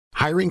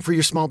Hiring for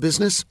your small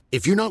business?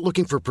 If you're not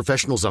looking for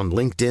professionals on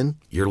LinkedIn,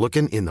 you're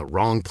looking in the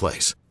wrong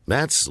place.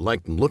 That's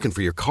like looking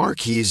for your car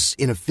keys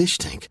in a fish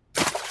tank.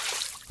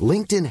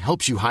 LinkedIn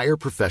helps you hire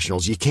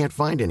professionals you can't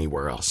find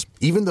anywhere else,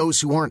 even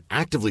those who aren't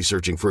actively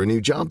searching for a new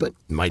job but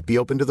might be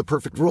open to the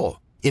perfect role.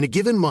 In a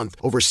given month,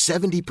 over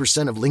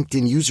 70% of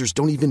LinkedIn users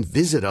don't even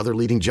visit other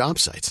leading job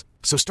sites.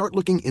 So start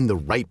looking in the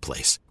right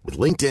place. With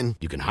LinkedIn,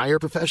 you can hire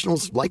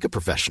professionals like a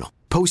professional.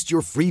 Post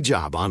your free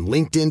job on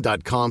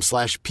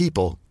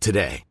linkedin.com/people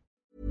today.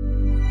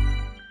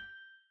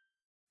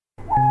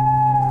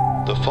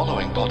 The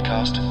following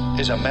podcast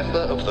is a member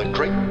of the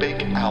Great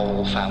Big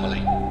Owl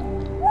family.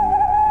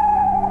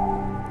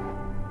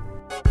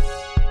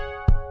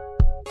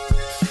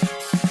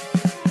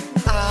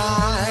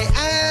 I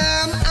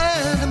am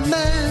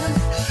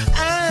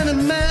and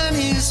a man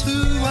is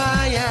who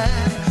I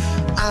am.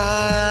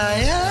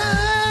 I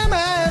am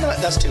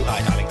and... That's too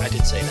high, darling. I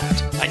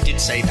did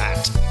say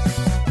that.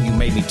 You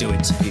made me do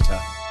it, Sir Peter.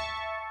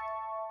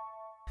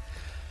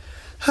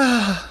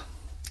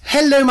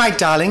 Hello, my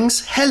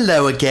darlings.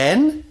 Hello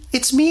again.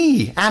 It's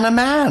me, Anna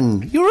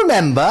Mann. You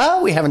remember?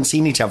 We haven't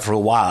seen each other for a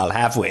while,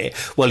 have we?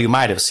 Well, you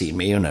might have seen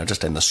me,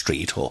 just in the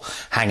street or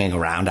hanging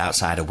around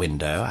outside a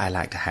window. I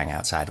like to hang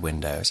outside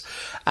windows.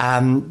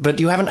 But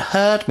you haven't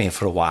heard me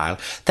for a while.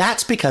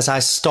 That's because I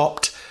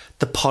stopped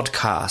the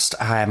podcast,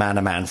 I Am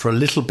Anna Mann, for a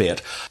little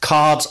bit.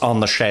 Cards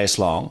on the chaise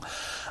longue.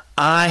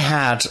 I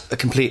had a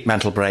complete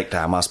mental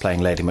breakdown whilst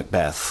playing Lady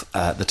Macbeth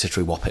at the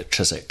Tittery Woppit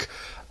Chiswick.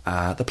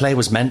 The play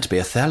was meant to be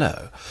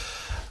Othello.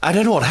 I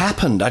don't know what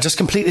happened. I just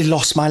completely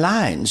lost my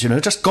lines,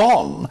 just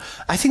gone.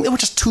 I think there were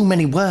just too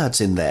many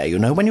words in there,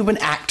 When you've been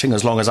acting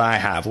as long as I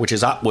have, which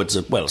is upwards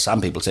of, well,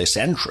 some people say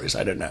centuries,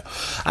 I don't know.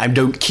 I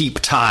don't keep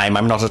time.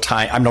 I'm not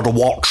a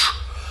watch.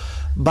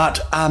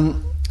 But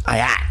I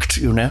act,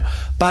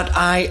 But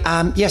I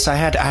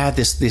had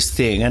this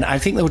thing, and I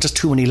think there were just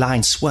too many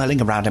lines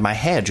swirling around in my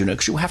head,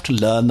 because you have to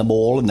learn them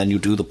all, and then you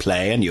do the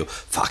play, and you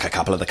fuck a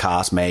couple of the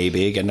cast,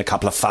 maybe, get in a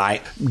couple of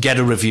fights, get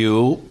a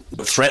review,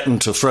 threaten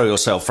to throw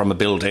yourself from a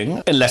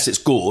building, unless it's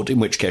good, in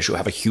which case you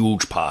have a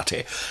huge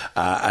party,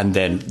 and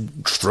then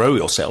throw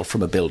yourself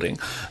from a building.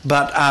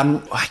 But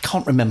I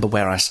can't remember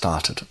where I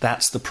started.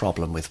 That's the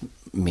problem with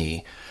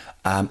me.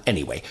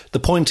 Anyway, the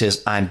point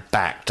is, I'm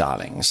back,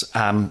 darlings.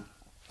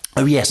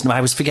 Oh, yes, no,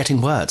 I was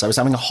forgetting words. I was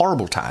having a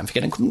horrible time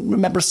couldn't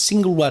remember a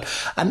single word.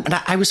 And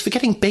I was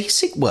forgetting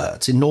basic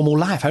words in normal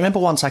life. I remember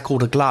once I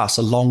called a glass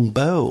a long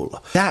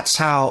bowl. That's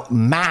how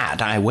mad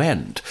I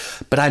went.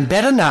 But I'm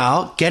better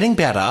now, getting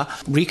better,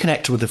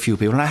 reconnected with a few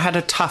people. And I had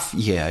a tough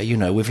year,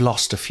 we've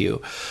lost a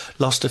few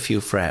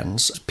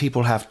friends.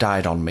 People have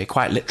died on me,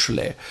 quite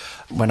literally.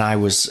 When I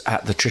was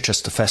at the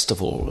Chichester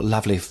Festival,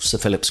 lovely Sir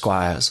Philip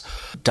Squires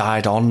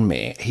died on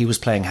me. He was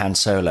playing Han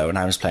Solo and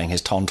I was playing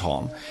his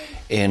Tauntaun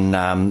in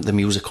the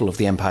musical of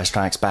The Empire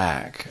Strikes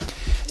Back.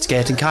 It's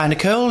getting kind of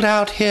cold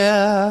out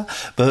here,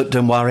 but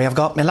don't worry, I've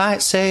got my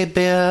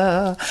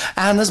lightsaber.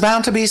 And there's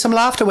bound to be some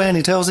laughter when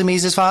he tells him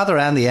he's his father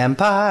and The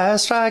Empire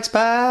Strikes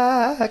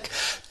Back.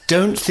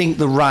 Don't think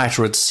the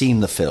writer had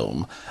seen the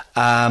film.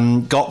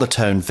 Got the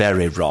tone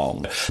very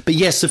wrong. But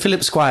yes, Sir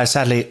Philip Squires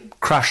sadly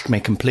crushed me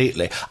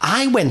completely.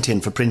 I went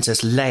in for Princess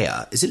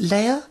Leia. Is it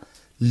Leia?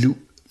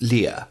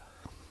 Leia.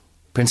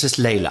 Princess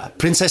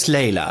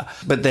Layla.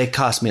 But they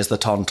cast me as the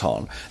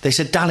Tauntaun. They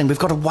said, darling, we've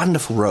got a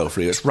wonderful role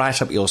for you. It's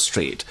right up your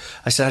street.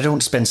 I said, I don't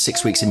want to spend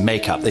 6 weeks in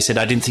makeup. They said,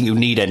 I didn't think you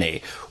need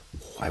any.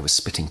 I was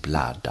spitting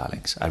blood,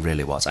 darlings. I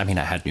really was. I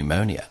had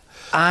pneumonia.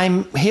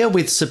 I'm here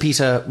with Sir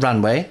Peter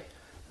Runway.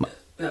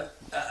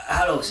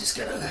 How long is this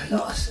going to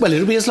last? Well,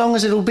 it'll be as long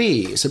as it'll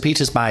be. Sir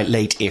Peter's my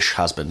late-ish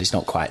husband. He's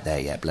not quite there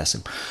yet, bless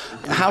him.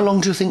 How long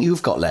do you think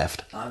you've got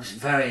left? I'm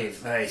very,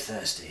 very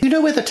thirsty. You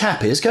know where the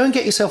tap is? Go and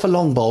get yourself a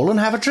long bowl and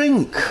have a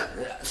drink.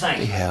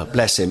 Thank you. Yeah,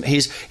 bless him.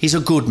 He's a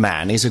good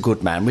man.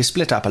 We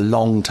split up a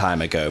long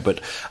time ago,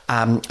 but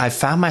I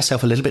found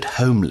myself a little bit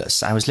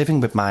homeless. I was living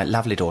with my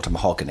lovely daughter,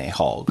 Mahogany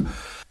Hogg.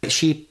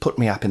 She put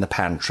me up in the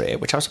pantry,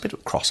 which I was a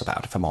bit cross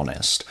about, if I'm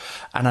honest.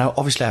 And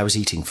obviously I was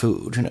eating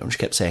food, and she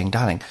kept saying,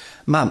 darling,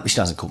 Mum, she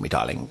doesn't call me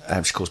darling,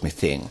 she calls me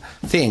Thing.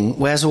 Thing,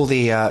 where's all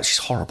the, she's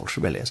horrible, she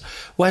really is.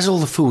 Where's all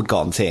the food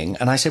gone, Thing?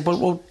 And I said,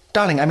 well,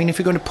 darling, if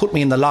you're going to put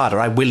me in the larder,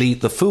 I will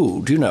eat the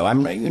food,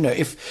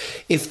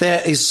 if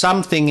there is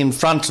something in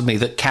front of me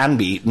that can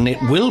be eaten,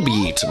 it will be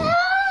eaten.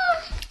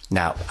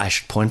 Now, I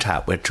should point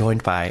out, we're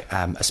joined by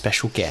a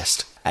special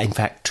guest. In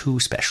fact, two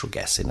special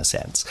guests, in a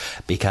sense,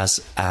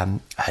 because her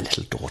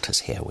little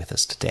daughter's here with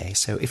us today.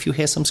 So if you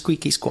hear some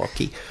squeaky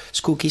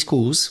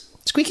squeals,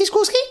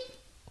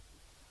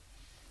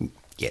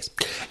 yes.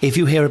 If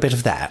you hear a bit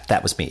of that,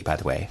 that was me, by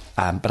the way.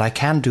 But I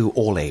can do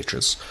all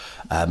ages.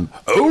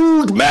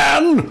 Old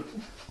man!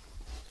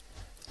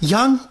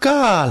 Young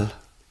girl!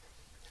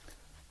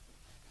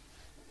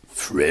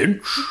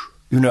 French?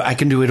 I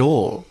can do it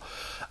all.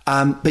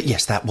 But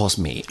yes, that was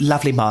me.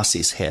 Lovely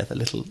Marcy's here, the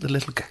little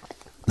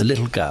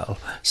girl.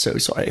 So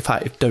sorry,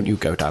 don't you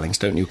go, darlings,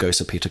 don't you go,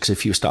 Sir Peter, because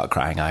if you start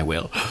crying, I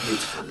will.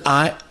 Beautiful.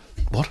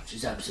 What?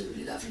 She's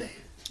absolutely lovely.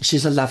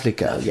 She's a lovely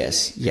girl,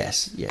 yes.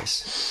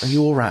 Are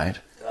you all right?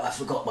 I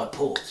forgot my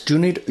port.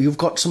 You've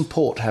got some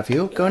port, have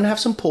you? Go and have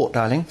some port,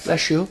 darling.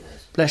 Bless you.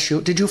 Bless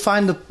you. Did you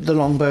find the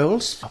long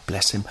bowls? Oh,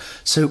 bless him.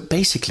 So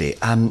basically,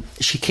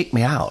 she kicked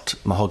me out.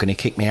 Mahogany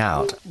kicked me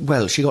out.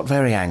 Well, she got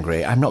very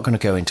angry. I'm not going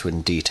to go into it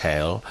in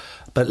detail,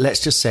 but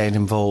let's just say it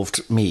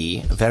involved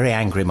me, very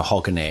angry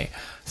Mahogany,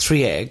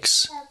 3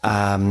 eggs,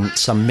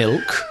 some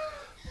milk,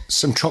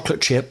 some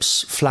chocolate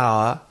chips,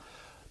 flour,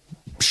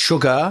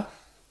 sugar,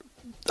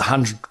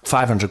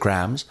 500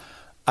 grams.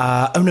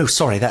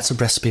 Sorry, that's a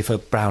recipe for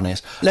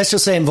brownies. Let's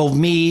just say it involved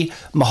me,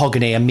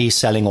 Mahogany, and me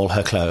selling all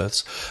her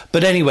clothes.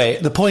 But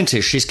anyway, the point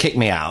is she's kicked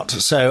me out.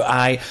 So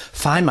I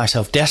find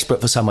myself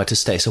desperate for somewhere to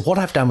stay. So what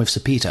I've done with Sir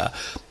Peter,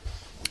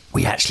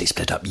 we actually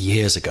split up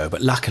years ago,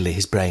 but luckily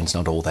his brain's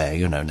not all there,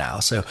 now.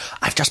 So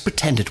I've just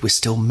pretended we're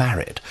still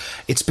married.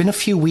 It's been a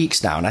few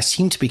weeks now, and I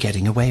seem to be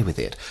getting away with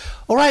it.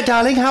 All right,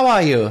 darling, how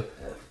are you?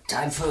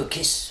 Time for a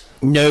kiss.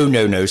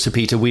 No, Sir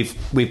Peter, we've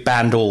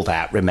banned all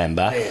that,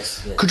 remember?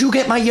 Yes. Could you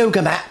get my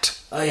yoga mat?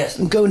 Oh, yes.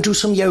 And go and do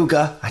some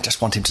yoga? I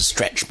just want him to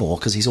stretch more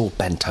because he's all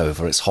bent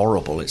over. It's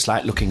horrible. It's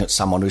like looking at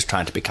someone who's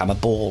trying to become a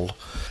ball.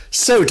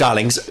 So,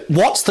 darlings,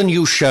 what's the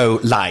new show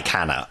like,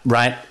 Hannah,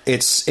 right?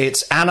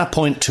 It's Anna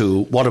Point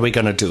 2. What are we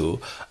going to do?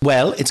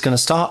 Well, it's going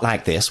to start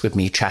like this, with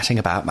me chatting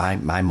about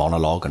my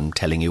monologue and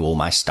telling you all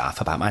my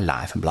stuff about my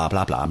life and blah,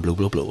 blah, blah, and blue,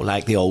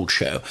 like the old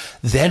show.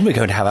 Then we're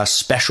going to have a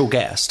special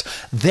guest.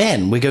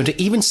 Then we're going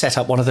to even set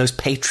up one of those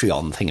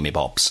Patreon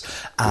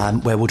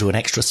thingamybobs, where we'll do an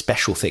extra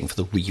special thing for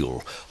the real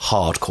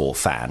hardcore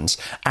fans.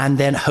 And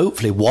then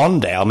hopefully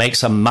one day I'll make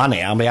some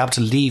money. I'll be able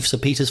to leave Sir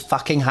Peter's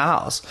fucking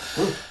house.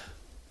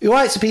 You all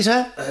right, Sir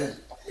Peter?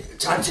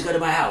 Time to go to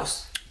my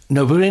house.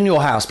 No, we're in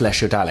your house, bless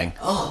you, darling.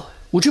 Oh.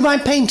 Would you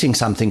mind painting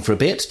something for a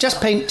bit?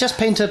 Just paint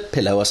a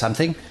pillow or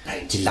something.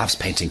 Paint. He loves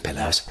painting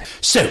pillows.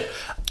 So,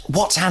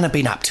 what's Hannah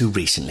been up to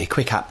recently?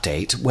 Quick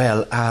update.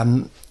 Well,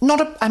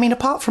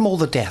 apart from all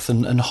the death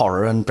and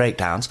horror and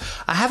breakdowns,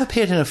 I have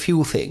appeared in a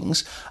few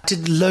things. I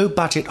did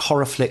low-budget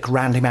horror flick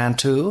Randy Man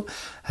 2.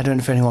 I don't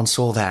know if anyone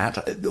saw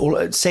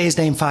that. Say his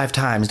name 5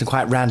 times and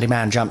quite Randy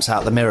Man jumps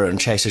out the mirror and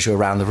chases you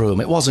around the room.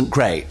 It wasn't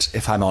great,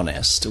 if I'm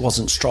honest. It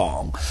wasn't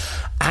strong.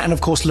 And, of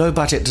course,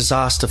 low-budget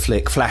disaster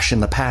flick Flash in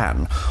the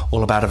Pan,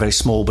 all about a very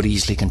small but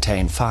easily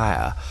contained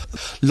fire.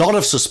 Lot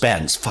of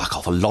suspense. Fuck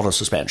off, a lot of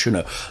suspense,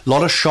 A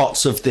lot of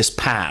shots of this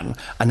pan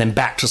and then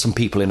back to some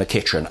people in a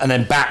kitchen and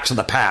then back to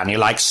the pan. You're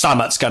like,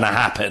 something's going to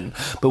happen.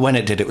 But when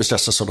it did, it was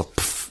just a sort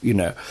of,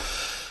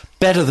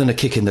 Better than a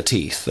kick in the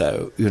teeth,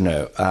 though,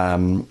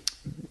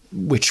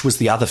 which was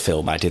the other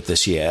film I did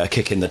this year, A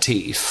Kick in the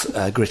Teeth,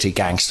 a gritty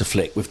gangster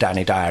flick with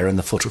Danny Dyer and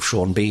the foot of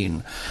Sean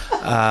Bean.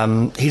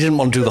 He didn't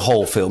want to do the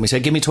whole film. He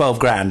said, give me 12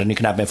 grand and you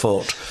can have my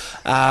foot.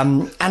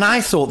 And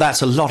I thought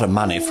that's a lot of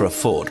money for a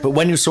foot. But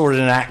when you saw it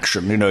in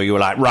action, you were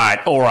like, right,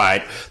 all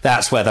right,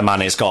 that's where the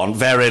money's gone.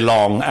 Very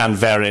long and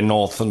very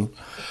northern.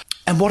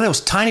 And what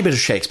else? Tiny bit of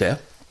Shakespeare.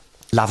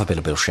 Love a bit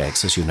of Bill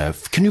Shakes, as you know.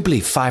 Can you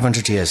believe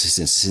 500 years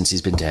since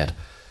he's been dead?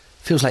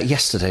 Feels like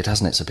yesterday,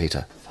 doesn't it, Sir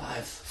Peter?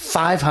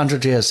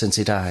 500 years since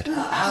he died.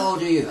 How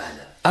old are you,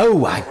 Anna?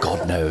 Oh,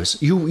 God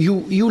knows.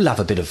 You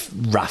love a bit of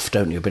rough,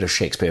 don't you? A bit of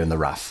Shakespeare in the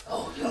rough.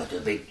 Oh, you're the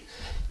big...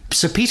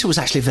 Sir Peter was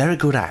actually a very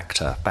good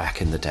actor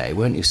back in the day,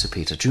 weren't you, Sir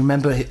Peter? Do you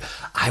remember?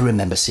 I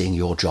remember seeing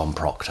your John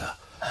Proctor.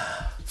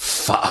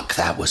 Fuck,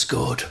 that was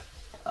good.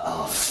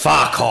 Oh,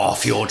 fuck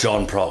off, your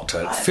John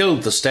Proctor. It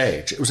filled the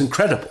stage. It was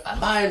incredible.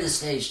 Am I on the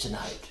stage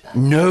tonight?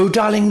 No,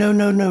 darling,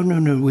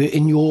 no. We're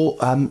in your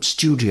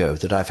studio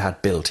that I've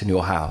had built in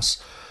your house.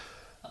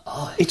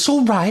 Oh, it's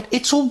all right. The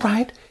checks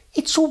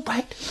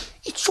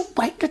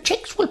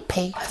will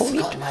pay for it. I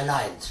forgot my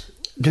lines.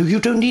 No, you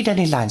don't need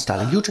any lines,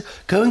 darling. You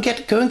go and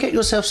get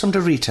yourself some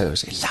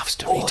Doritos. He loves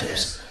Doritos. Oh,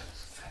 yes.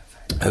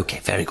 Okay,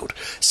 very good.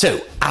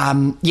 So,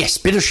 yes,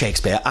 bit of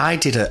Shakespeare. I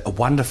did a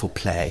wonderful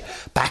play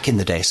back in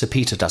the day. Sir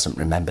Peter doesn't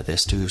remember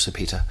this, do you, Sir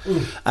Peter?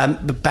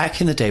 But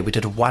back in the day, we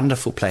did a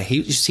wonderful play.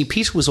 You see,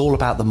 Peter was all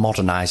about the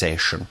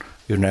modernisation,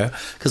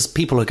 because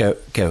people go,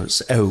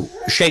 oh,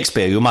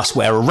 Shakespeare, you must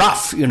wear a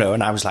ruff,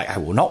 and I was like, I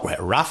will not wear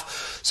a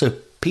ruff. So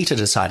Peter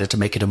decided to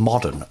make it a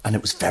modern, and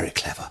it was very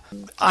clever.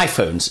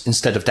 iPhones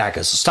instead of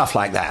daggers, stuff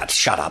like that.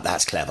 Shut up,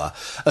 that's clever.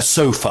 A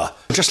sofa.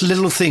 Just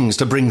little things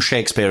to bring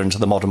Shakespeare into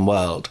the modern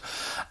world.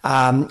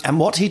 And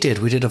what he did,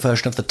 we did a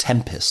version of The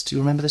Tempest. Do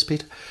you remember this,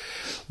 Peter?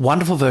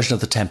 Wonderful version of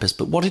The Tempest,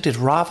 but what he did,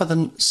 rather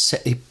than...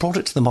 he brought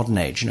it to the modern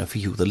age, for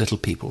you, the little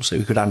people, so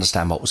you could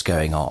understand what was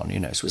going on,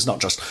 So it's not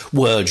just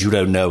words you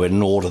don't know in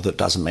an order that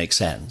doesn't make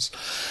sense.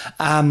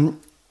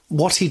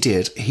 What he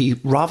did,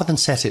 rather than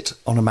set it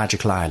on a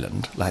magical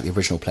island, like the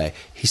original play,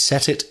 he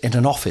set it in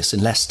an office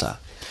in Leicester.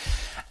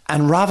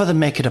 And rather than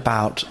make it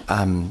about,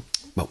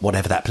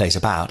 whatever that play's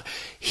about,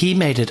 he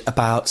made it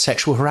about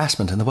sexual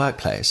harassment in the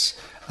workplace.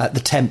 The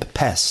Temp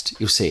Pest,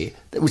 you see,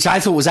 which I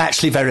thought was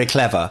actually very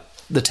clever.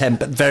 The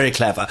Temp, very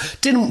clever.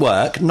 Didn't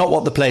work, not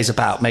what the play's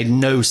about, made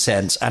no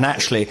sense, and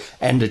actually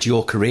ended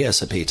your career,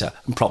 Sir Peter,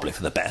 and probably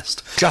for the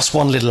best. Just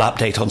one little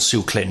update on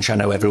Sue Clinch. I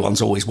know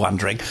everyone's always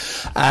wondering.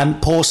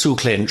 Poor Sue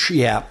Clinch,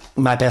 yeah,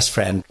 my best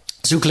friend.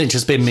 Sue Clinch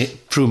has been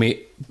through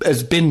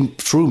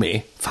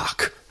me.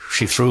 Fuck.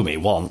 She threw me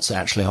once,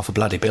 actually, off a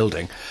bloody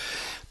building.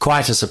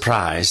 Quite a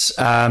surprise.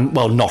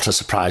 Well, not a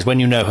surprise. When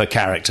you know her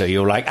character,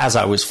 you're like, as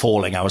I was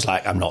falling, I was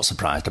like, I'm not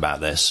surprised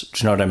about this.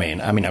 Do you know what I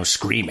mean? I mean, I was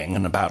screaming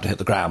and about to hit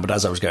the ground, but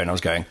as I was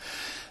going,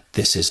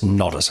 this is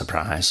not a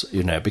surprise,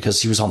 you know, because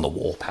she was on the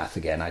warpath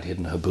again. I'd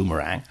hidden her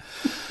boomerang.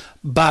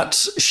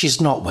 But she's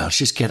not well.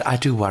 I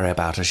do worry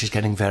about her. She's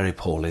getting very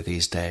poorly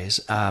these days.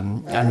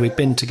 And we've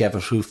been together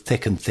through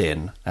thick and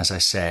thin, as I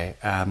say.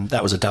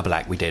 That was a double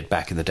act we did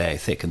back in the day,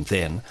 thick and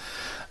thin.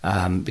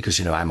 Because,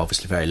 you know, I'm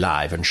obviously very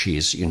live and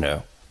she's, you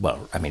know,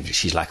 well, I mean,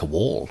 she's like a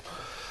wall.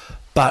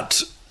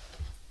 But,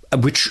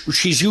 which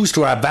she's used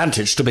to her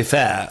advantage, to be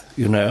fair,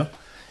 you know.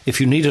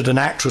 If you needed an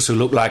actress who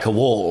looked like a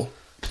wall,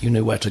 you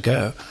knew where to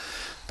go.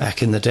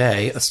 Back in the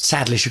day,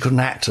 sadly, she couldn't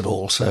act at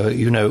all. So,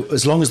 you know,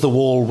 as long as the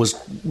wall was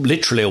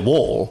literally a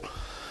wall,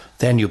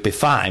 then you'd be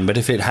fine. But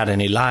if it had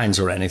any lines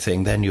or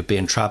anything, then you'd be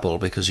in trouble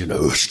because, you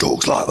know, she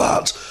talks like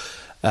that.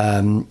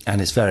 And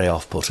it's very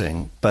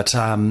off-putting. But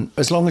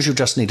as long as you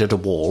just needed a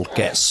wall,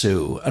 get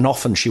Sue. And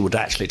often she would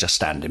actually just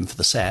stand in for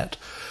the set.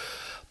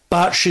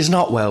 But she's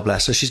not well,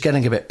 bless her. She's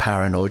getting a bit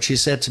paranoid. She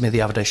said to me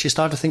the other day, she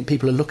started to think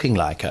people are looking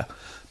like her.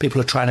 People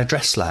are trying to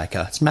dress like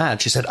her. It's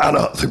mad. She said,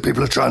 Anna, I think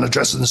people are trying to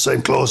dress in the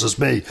same clothes as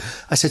me.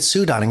 I said,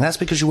 Sue, darling, that's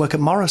because you work at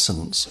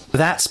Morrison's.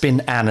 That's been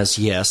Anna's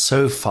year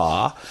so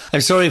far. I'm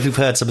sorry if you've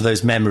heard some of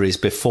those memories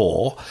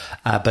before,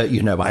 but,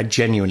 you know, I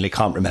genuinely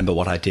can't remember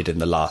what I did in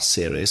the last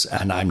series,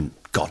 and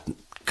God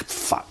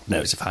fuck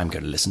knows if I'm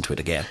going to listen to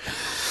it again.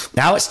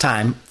 Now it's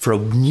time for a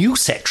new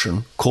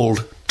section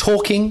called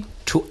Talking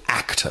to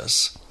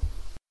Actors.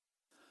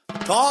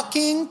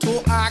 Talking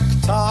to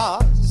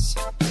actors,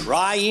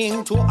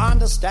 trying to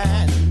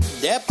understand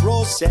their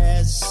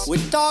process. We're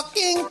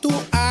talking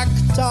to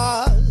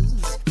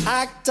actors.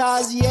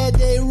 Actors, yeah,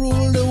 they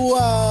rule the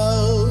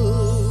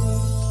world.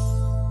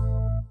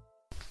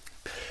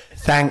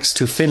 Thanks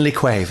to Finlay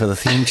Quay for the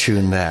theme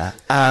tune there.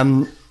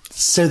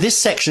 So this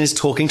section is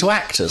Talking to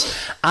Actors.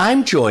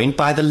 I'm joined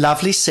by the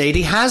lovely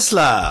Sadie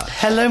Hasler.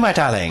 Hello, my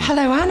darling.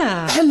 Hello,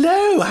 Anna.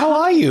 Hello, how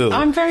are you?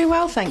 I'm very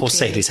well, thank you. Poor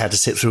Sadie's had to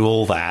sit through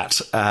all that.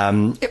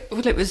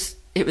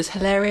 It was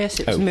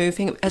hilarious, it was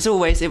moving. As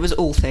always, it was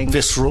all things.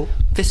 Visceral.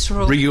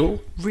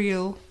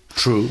 Real.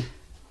 True.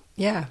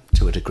 Yeah.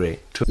 To a degree.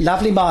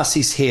 Lovely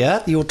Marcy's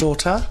here, your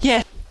daughter.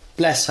 Yeah.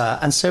 Bless her,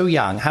 and so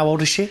young. How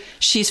old is she?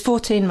 She's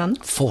 14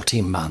 months.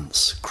 14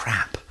 months.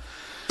 Crap.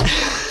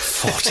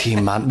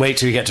 14 months. Wait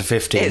till you get to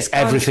 15.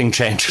 Everything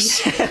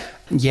changes. Yeah.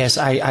 Yes,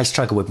 I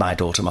struggle with my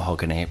daughter,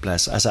 Mahogany,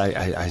 bless. As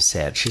I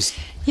said, she's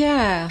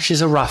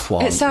a rough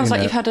one. It sounds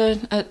like you've had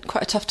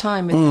quite a tough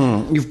time with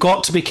her. You've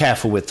got to be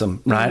careful with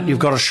them, right? You've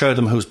got to show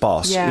them who's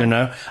boss, you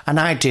know?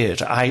 And I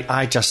did.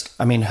 I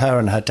mean, her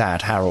and her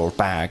dad, Harold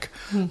Bagg,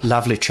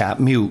 lovely chap,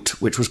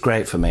 mute, which was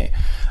great for me.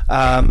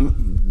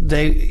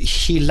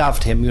 She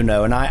loved him, you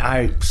know, and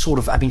I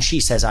mean, she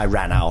says I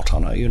ran out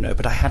on her, you know,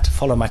 but I had to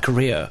follow my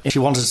career. She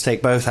wanted to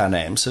take both our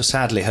names, so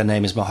sadly her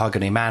name is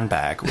Mahogany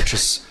Manbag, which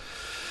is...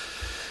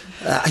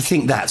 I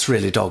think that's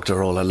really dogged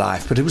her all her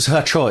life, but it was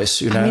her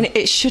choice, you know. I mean,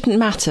 it shouldn't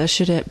matter,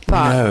 should it?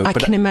 But, no, I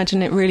can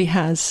imagine it really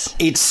has.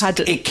 It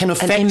can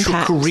affect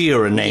your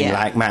career, a name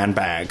like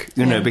Manbag,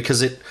 you know,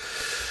 because it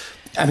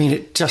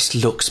just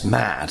looks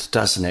mad,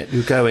 doesn't it?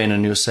 You go in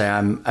and you say,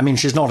 I mean,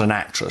 she's not an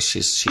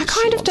actress. I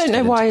kind of don't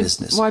know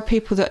why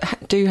people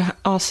that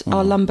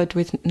are lumbered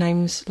with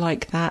names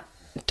like that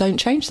don't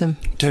change them.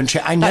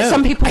 I know. Like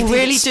some people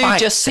really do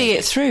just see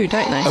it through,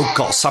 don't they? Oh,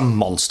 God, some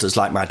monsters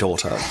like my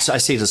daughter. I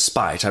see it as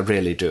spite, I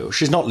really do.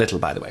 She's not little,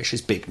 by the way.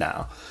 She's big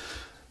now.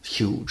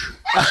 Huge.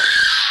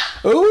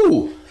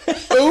 Oh,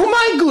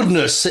 my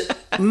goodness.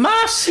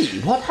 Marcy,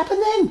 what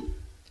happened then?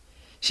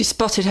 She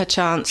spotted her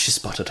chance.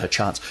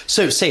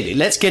 So, Sadie,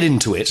 let's get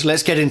into it.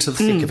 Let's get into the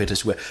thick of it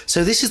as well.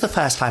 So this is the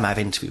first time I've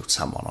interviewed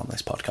someone on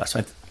this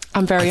podcast.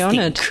 I'm very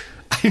honoured.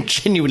 I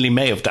genuinely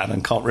may have done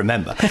and can't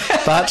remember.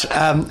 But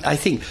I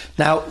think...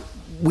 Now,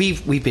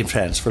 we've been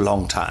friends for a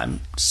long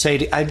time.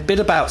 Sadie... A bit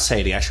about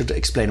Sadie. I should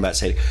explain about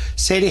Sadie.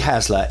 Sadie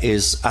Hasler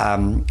is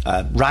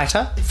a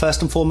writer,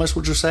 first and foremost,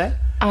 would you say?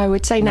 I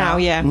would say now,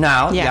 yeah.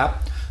 Now, yeah.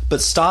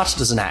 But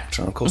started as an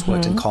actor and, of course,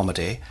 worked in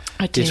comedy.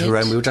 I did. Her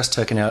own... We were just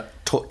turking?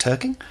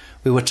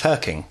 We were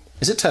turking.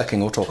 Is it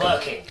turking or talking?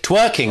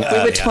 Twerking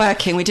earlier. We were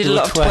twerking. We did a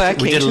lot of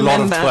twerking. We did a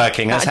lot of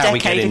twerking. That's how we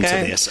get into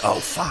this.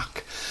 Oh,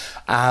 fuck.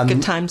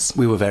 Good times.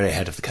 We were very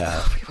ahead of the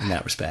curve in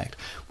that respect.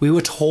 We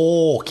were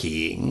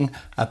talking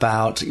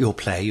about your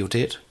play you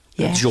did.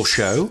 Yes. It was your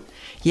show.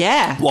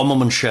 Yeah.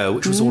 One-woman show,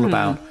 which was all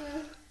about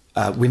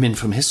women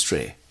from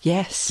history.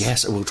 Yes.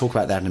 Yes, we'll talk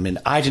about that in a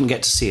minute. I didn't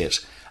get to see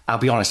it. I'll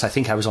be honest, I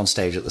think I was on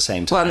stage at the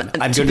same time. Well,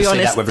 I'm to be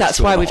honest, that's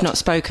why we've not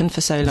spoken for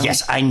so long.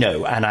 Yes, I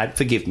know, and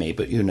forgive me,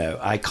 but, you know,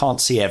 I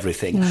can't see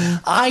everything.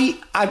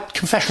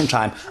 Confession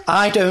time,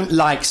 I don't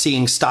like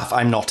seeing stuff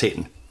I'm not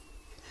in.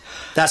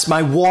 That's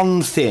my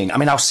one thing. I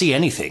mean, I'll see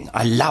anything.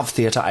 I love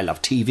theatre, I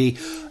love TV,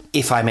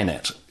 if I'm in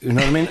it. You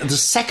know what I mean? The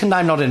second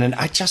I'm not in it,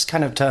 I just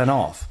kind of turn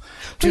off.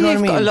 Do you know what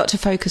I mean? You've got a lot to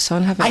focus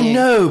on, haven't you? I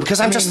know, because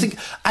just thinking...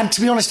 And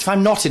to be honest, if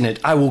I'm not in it,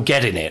 I will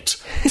get in it.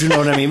 Do you know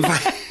what I mean?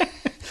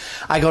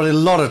 I got in a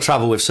lot of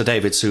trouble with Sir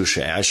David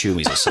Suchet, I assume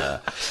he's a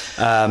sir,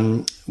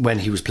 when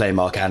he was playing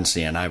Mark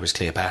Antony and I was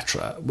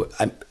Cleopatra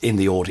in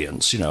the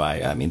audience. You know,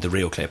 I mean, the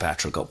real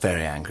Cleopatra got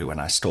very angry when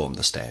I stormed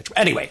the stage.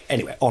 Anyway,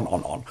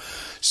 on.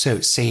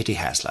 So, Sadie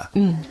Hasler.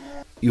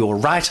 You're a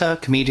writer,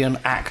 comedian,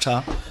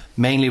 actor,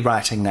 mainly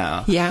writing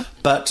now. Yeah.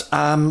 But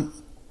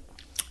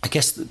I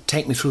guess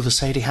take me through the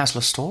Sadie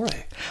Hasler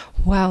story.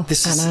 Well,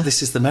 this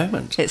is the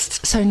moment.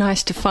 It's so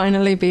nice to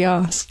finally be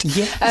asked.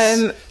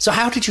 Yes. So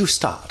how did you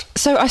start?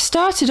 So I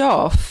started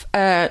off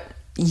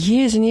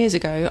years and years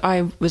ago.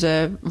 I was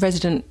a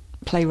resident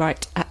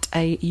playwright at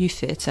a youth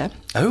theatre.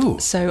 Oh.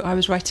 So I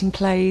was writing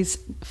plays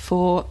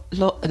for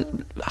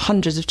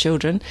hundreds of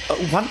children.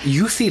 What?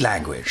 Youthy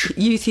language?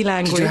 Youthy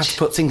language. Did you have to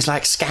put things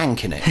like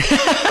skank in it?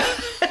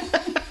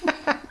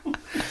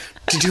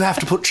 Did you have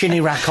to put chinny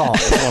rack on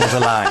one of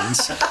the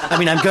lines? I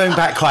mean, I'm going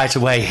back quite a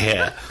way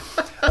here.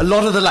 A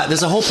lot of the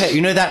there's a whole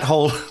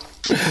the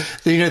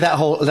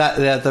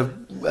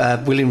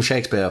William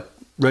Shakespeare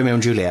Romeo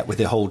and Juliet with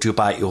the whole "Do you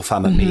bite your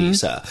thumb at me,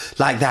 sir?"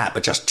 Like that,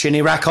 but just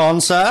chinny rack on,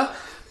 sir.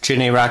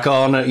 Chinny rack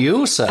on at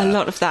you, sir. A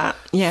lot of that,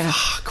 yeah.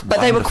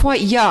 But they were quite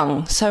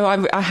young, so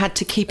I had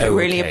to keep it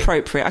really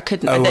appropriate. I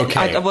couldn't.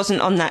 I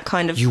wasn't on that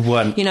kind of. You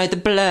weren't. You know, the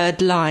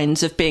blurred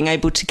lines of being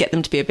able to get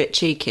them to be a bit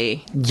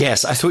cheeky.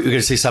 Yes, I thought you were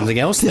going to say something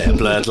else there.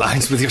 Blurred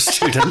lines with your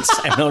students.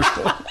 I'm not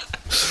sure.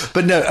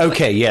 But no,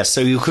 okay, yes.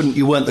 So you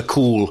weren't the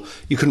cool.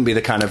 You couldn't be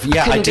the kind of.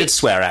 Yeah, I did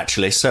swear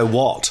actually. So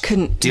what?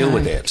 Couldn't deal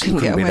with it. You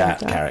couldn't be that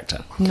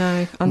character.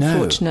 No,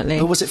 unfortunately.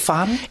 No. But was it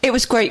fun? It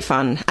was great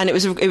fun, and it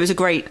was a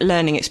great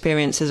learning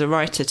experience as a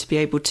writer to be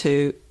able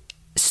to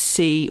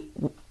see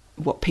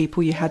what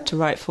people you had to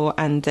write for,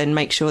 and then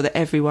make sure that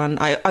everyone.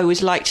 I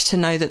always liked to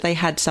know that they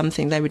had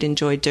something they would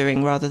enjoy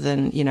doing, rather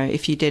than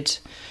if you did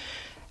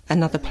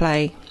another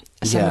play,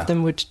 some of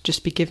them would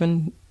just be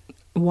given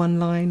one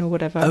line or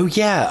whatever. Oh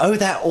yeah,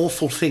 that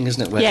awful thing,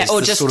 isn't it? Where or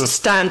just sort of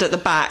stand at the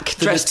back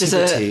dressed as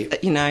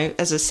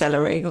a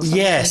celery or something.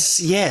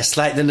 Yes,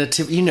 like the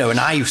nativity. And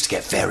I used to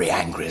get very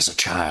angry as a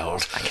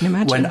child. I can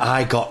imagine. When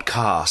I got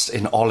cast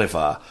in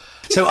Oliver.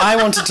 So I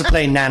wanted to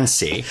play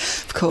Nancy,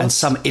 of course, and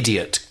some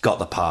idiot got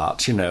the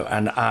part,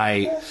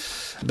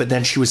 but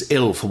then she was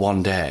ill for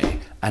one day,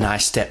 and I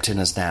stepped in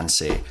as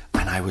Nancy,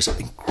 and I was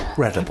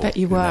incredible. I bet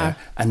you were.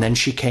 And then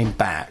she came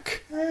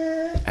back,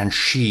 and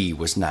she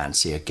was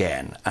Nancy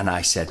again, and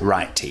I said,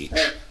 "Right,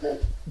 Teach,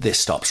 this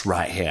stops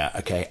right here,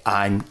 okay?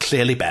 I'm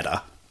clearly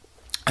better."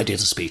 I did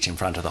a speech in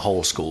front of the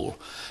whole school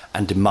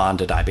and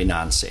demanded I be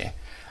Nancy,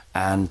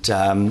 and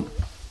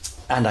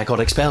I got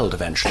expelled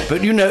eventually.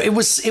 But it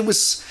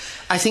was.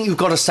 I think you've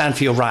got to stand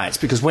for your rights,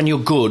 because when you're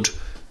good,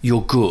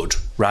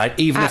 right?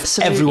 Even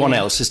Absolutely. If everyone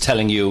else is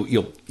telling you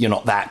you're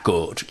not that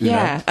good. You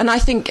know? And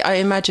I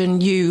imagine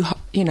you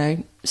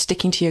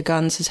sticking to your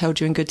guns has held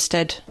you in good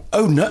stead.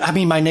 Oh no! I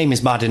mean, my name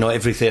is Mardin or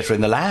every theatre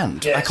in the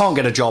land. Yes. I can't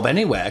get a job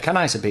anywhere, can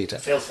I, Sir Peter?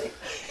 Filthy.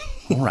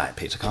 All right,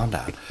 Peter, calm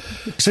down.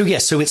 So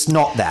yes, so it's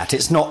not that.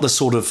 It's not the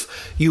sort of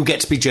you get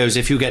to be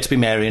Joseph, you get to be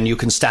Mary, and you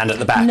can stand at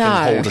the back and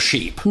hold a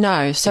sheep.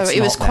 No, so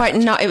it was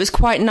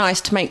quite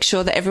nice to make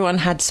sure that everyone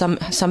had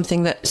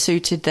something that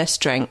suited their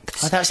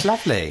strengths. Oh, that's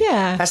lovely.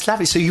 Yeah, that's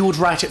lovely. So you would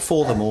write it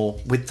for them or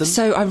with them?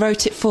 So I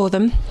wrote it for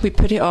them. We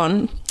put it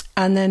on.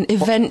 And then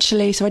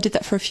eventually, so I did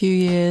that for a few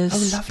years.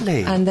 Oh,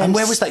 lovely. And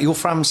where was that? You're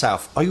from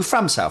South... Are you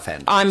from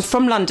Southend? I'm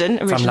from London,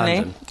 originally.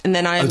 From London. And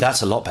then Oh,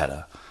 that's a lot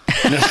better.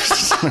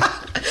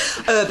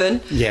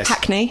 Urban. Yes.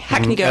 Hackney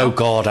girl. Oh,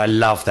 God, I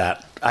love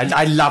that.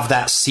 I love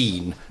that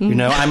scene.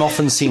 I'm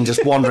often seen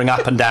just wandering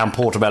up and down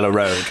Portobello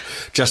Road,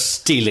 just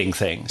stealing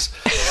things.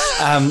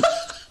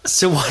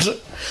 So what...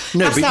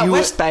 No, that's out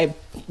west, babe.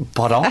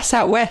 Pardon? That's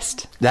out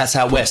west. That's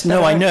out west.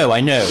 No, I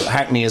know.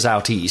 Hackney is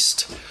out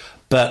east.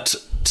 But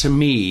to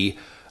me,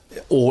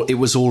 it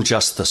was all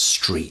just the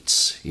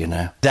streets,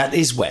 That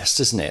is west,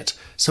 isn't it?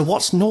 So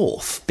what's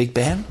north, Big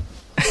Ben?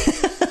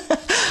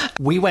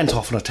 We went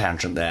off on a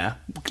tangent there.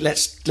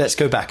 Let's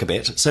go back a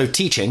bit. So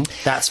teaching,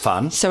 that's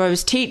fun. So I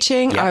was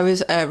teaching, I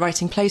was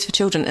writing plays for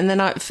children, and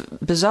then I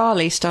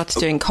bizarrely started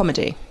doing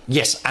comedy.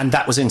 Yes, and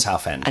that was in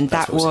Southend. And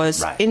that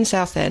was in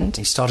Southend.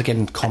 You started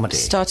getting comedy.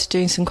 Started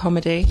doing some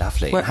comedy.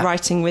 Lovely.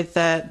 Writing with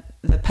the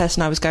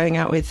person I was going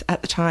out with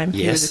at the time,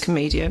 who was a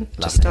comedian.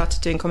 Lovely. Just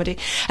started doing comedy.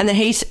 And then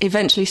he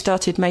eventually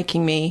started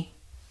making me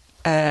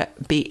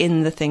be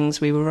in the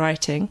things we were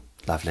writing.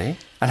 Lovely.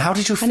 And how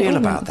did you feel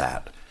about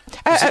that?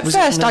 At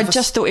first, I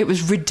just thought it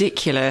was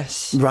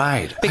ridiculous.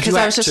 Right. Because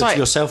I was just like...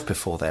 yourself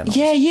before then?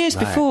 Yeah, years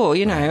before,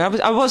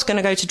 I was going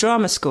to go to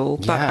drama school,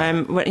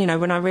 but,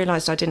 when I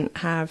realised I didn't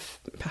have,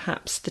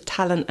 perhaps, the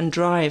talent and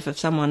drive of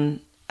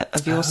someone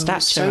of your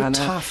stature. It's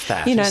so tough,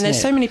 that, and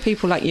there's so many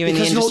people like you in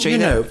the industry.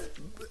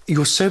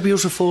 You're so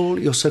beautiful,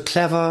 you're so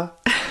clever,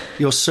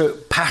 you're so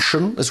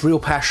passion, there's real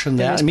passion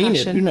there. I mean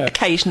passion, it,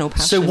 Occasional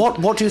passion. So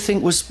what do you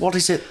think what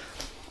is it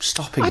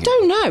stopping you? I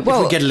don't know. Well,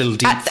 if we get a little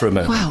deep for a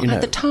moment. Well,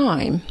 at the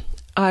time,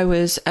 I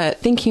was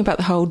thinking about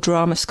the whole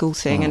drama school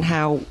thing and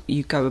how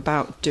you go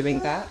about doing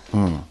that.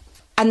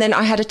 And then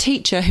I had a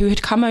teacher who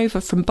had come over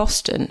from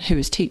Boston who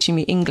was teaching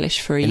me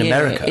English for a year. In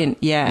America?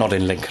 Yeah. Not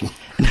in Lincoln.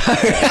 No.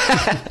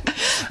 I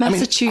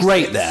Massachusetts. mean,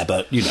 great there,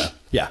 but, you know,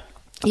 yeah.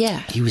 Yeah.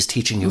 He was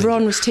teaching you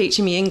Ron was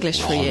teaching me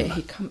English for a year.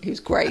 He was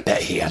great. I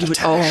bet he had a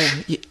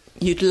tash.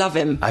 You'd love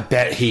him. I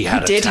bet he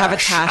had a tash. He did have a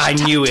tash. I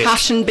knew it.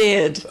 Tash and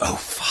beard. Oh,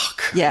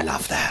 fuck. Yeah.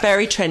 Love that.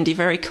 Very trendy,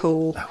 very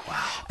cool. Oh,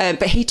 wow.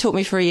 But he taught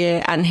me for a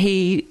year and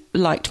he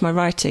liked my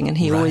writing and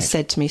he always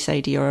said to me,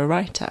 Sadie, you're a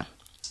writer.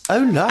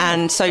 Oh, no.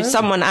 And so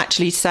someone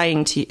actually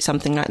saying to you,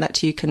 something like that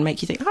to you can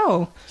make you think,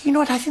 oh. You know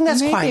what? I think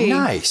that's quite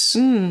nice.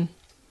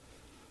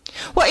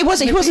 Well, he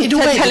wasn't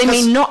telling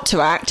me not to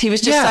act. He was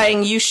just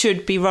saying you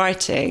should be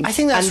writing. I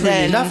think that's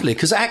really lovely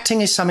because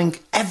acting is something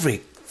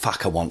every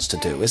fucker wants to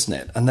do, isn't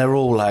it? And they're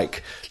all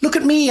like, look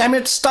at me, I'm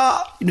a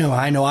star. You know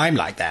I'm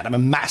like that. I'm a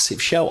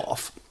massive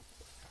show-off.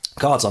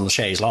 Cards on the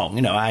chaise long.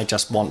 You know, I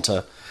just want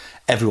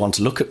everyone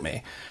to look at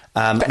me.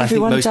 And I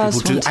think most people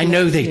do. I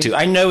know they do.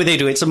 I know they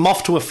do. It's a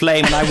moth to a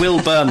flame and I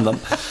will burn them.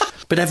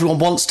 But everyone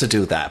wants to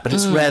do that. But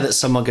it's rare that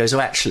someone goes, oh,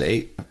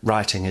 actually,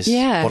 writing is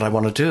what I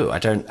want to do. I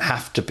don't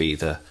have to be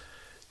the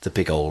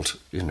big old,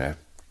 you know,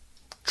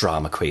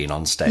 drama queen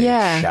on stage,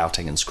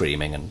 shouting and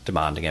screaming and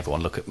demanding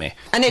everyone look at me.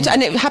 And it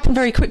happened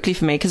very quickly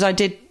for me because I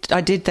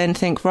did then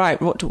think,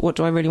 right, what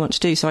do I really want to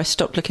do? So I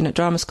stopped looking at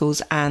drama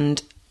schools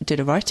and did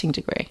a writing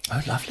degree.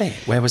 Oh, lovely.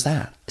 Where was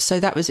that?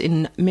 So that was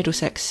in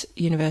Middlesex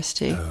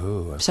University.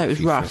 Oh, so it was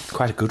rough.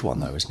 Quite a good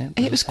one, though, isn't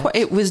it?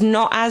 It was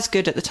not as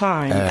good at the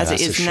time as it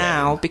is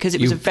now because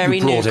it was a very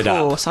new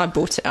course. I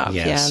brought it up.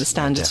 Yes, the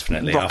standards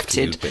definitely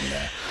rocketed. After you've been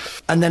there.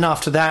 And then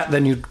after that,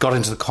 then you got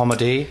into the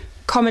comedy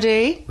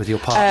with your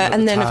partner at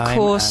and the then time, of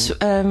course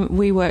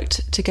we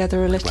worked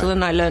together a little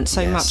and I learned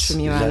so much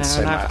from you, Anna,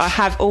 and I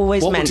have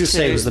always what meant to. What would you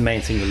say was the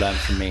main thing you learned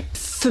from me?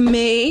 For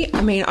me,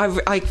 I mean,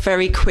 I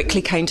very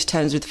quickly came to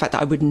terms with the fact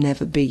that I would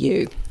never be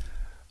you.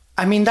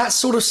 I mean, that's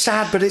sort of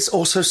sad, but it's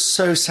also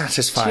so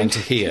satisfying to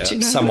hear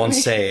someone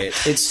say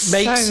it. It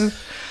makes...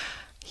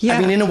 I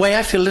mean, in a way,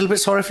 I feel a little bit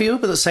sorry for you,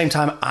 but at the same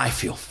time, I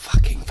feel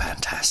fucking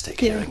fantastic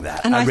hearing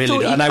that. And I really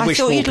do. And I wish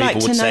more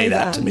people would say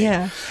that to me.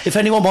 Yeah. If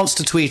anyone wants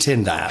to tweet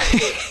in that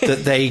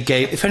they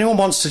gave... If anyone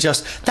wants to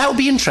just... That would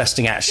be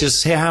interesting, actually,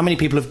 just to hear how many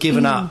people have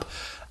given up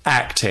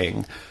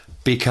acting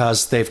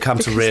because they've come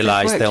to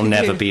realise they'll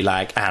never be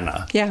like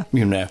Anna. Yeah.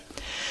 You know.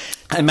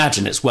 I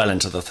imagine it's well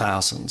into the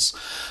thousands.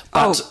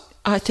 But...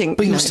 I think...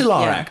 But you still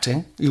are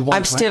acting.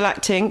 I'm still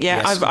acting,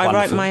 yeah. Yes, I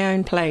write my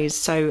own plays.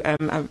 So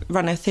I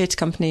run a theatre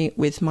company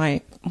with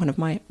one of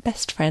my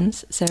best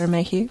friends, Sarah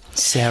Mayhew.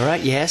 Sarah,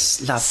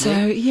 yes, lovely.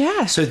 So,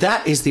 yeah. So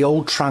that is the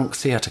Old Trunk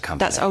Theatre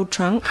Company. That's Old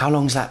Trunk. How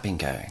long's that been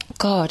going?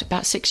 God,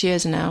 about 6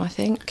 years now, I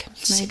think.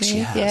 Maybe. 6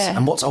 years? Yeah.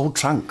 And what's Old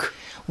Trunk?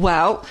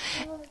 Well,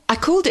 I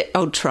called it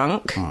Old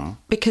Trunk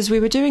because we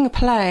were doing a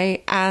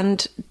play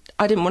and...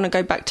 I didn't want to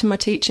go back to my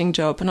teaching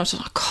job and I was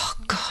like, oh,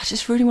 God, I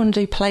just really want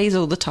to do plays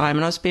all the time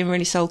and I was being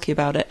really sulky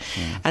about it.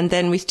 And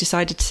then we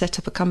decided to set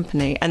up a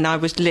company and I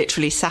was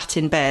literally sat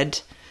in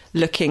bed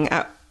looking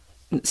at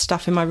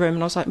stuff in my room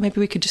and I was like, maybe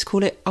we could just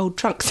call it Old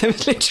Trunk. So it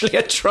was literally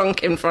a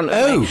trunk in front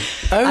of me.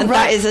 And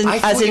that is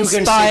as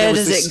inspired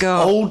as it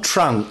got. Old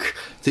trunk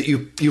that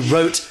you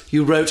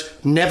wrote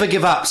never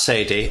give up,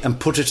 Sadie, and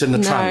put it in the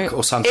trunk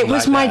or something like that. It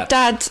was my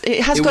dad's.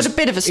 It has a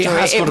bit of a story.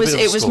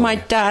 It was my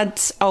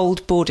dad's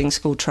old boarding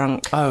school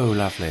trunk. Oh,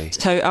 lovely.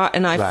 So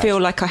I feel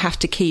like I have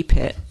to keep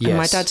it. Yes. And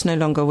my dad's no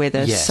longer with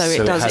us. Yes, so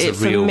it does it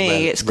for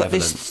me. It's got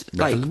this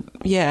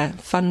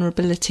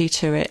vulnerability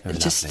to it. Oh,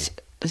 just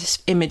this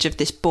image of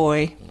this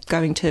boy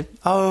going to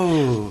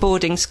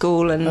boarding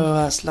school and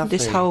that's lovely.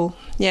 This whole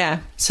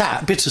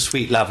sad,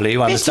 bittersweet, lovely.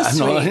 You understand?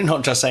 I'm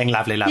not just saying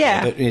lovely,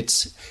 but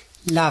it's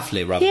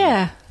lovely,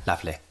 lovely,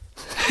 lovely.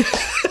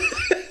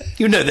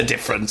 You know the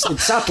difference.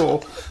 It's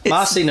subtle.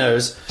 Marcy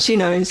knows. She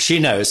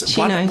knows.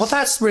 Well,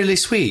 that's really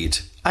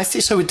sweet. I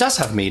think so. It does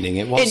have meaning.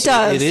 It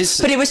does. It is,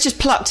 but it was just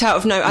plucked out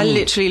of no. I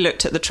literally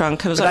looked at the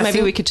trunk and was like,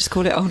 maybe we could just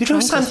call it Old Trunk. You know,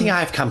 something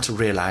I've come to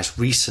realise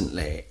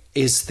recently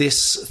is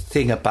this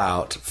thing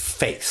about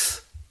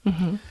faith.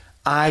 Mm-hmm.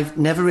 I've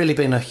never really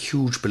been a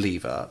huge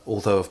believer,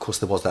 although, of course,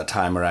 there was that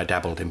time where I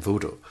dabbled in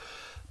voodoo.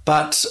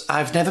 But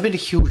I've never been a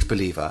huge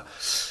believer.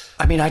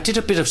 I mean, I did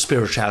a bit of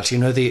spirituality.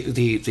 You know,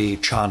 the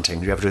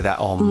chanting. Do you ever do that?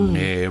 Om,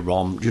 ne,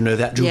 rom. Do you know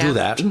that? Do you do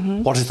that?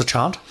 Mm-hmm. What is the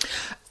chant?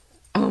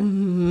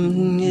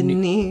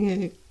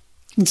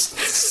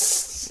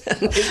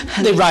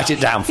 They write it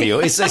down for you.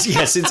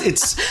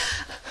 It's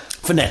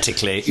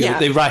phonetically. Yeah.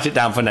 They write it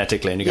down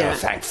phonetically, and you go,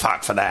 thank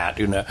fuck for that,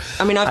 you know.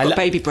 I mean, I've got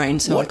baby brain,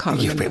 so I can't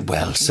remember.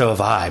 Well, so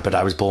have I, but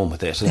I was born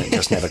with it, and it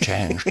just never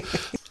changed.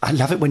 I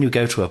love it when you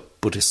go to a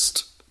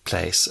Buddhist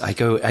place. I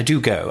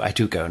do go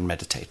and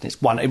meditate,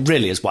 and it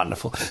really is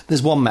wonderful.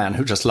 There's one man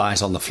who just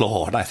lies on the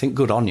floor, and I think,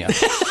 good on you.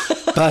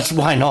 But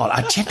why not?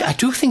 I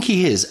do think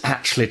he is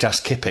actually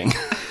just kipping.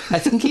 I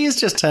think he is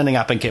just turning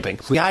up and kipping.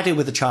 The idea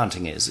with the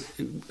chanting is,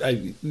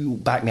 you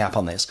back me up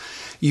on this,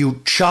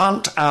 you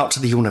chant out to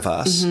the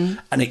universe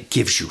and it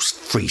gives you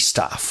free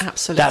stuff.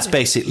 Absolutely. That's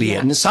basically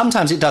it. And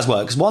sometimes it does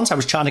work, because once I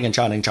was chanting.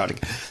 Then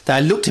I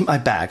looked in my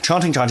bag,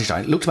 chanting,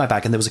 looked at my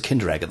bag, and there was a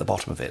Kinder Egg at the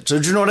bottom of it. So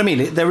do you know what I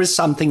mean? There is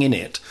something in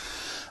it.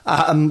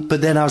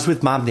 But then I was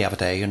with Mum the other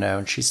day,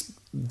 and she's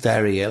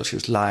very ill. She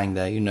was lying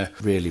there,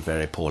 really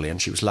very poorly,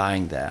 and she was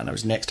lying there, and I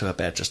was next to her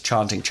bed just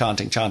chanting,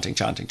 but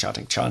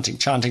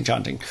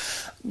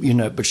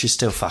she's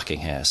still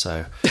fucking here,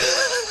 so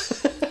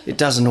it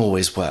doesn't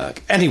always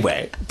work.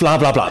 Anyway, blah,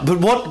 blah, blah. But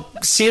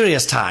what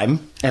serious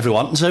time,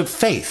 everyone. So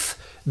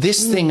faith,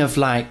 this thing of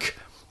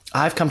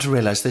I've come to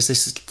realise there's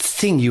this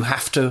thing you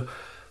have to,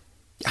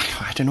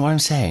 I don't know what I'm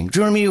saying. Do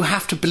you know what I mean? You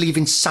have to believe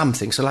in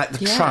something. So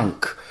the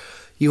trunk,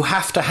 you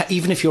have to,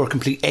 even if you're a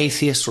complete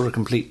atheist or a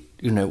complete,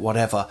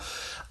 whatever,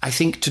 I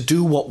think to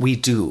do what we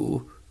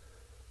do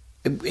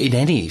in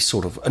any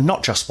sort of,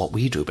 not just what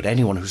we do, but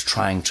anyone who's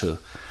trying to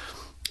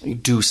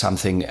do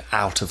something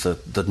out of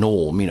the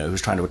norm,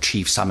 who's trying to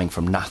achieve something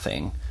from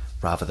nothing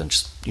rather than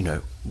just,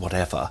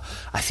 whatever,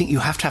 I think you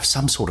have to have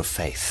some sort of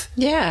faith.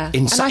 Yeah.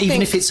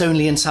 Even if it's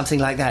only in something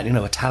like that,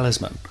 a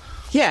talisman.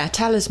 Yeah, a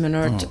talisman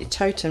or a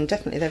totem,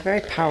 definitely. They're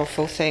very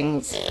powerful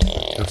things.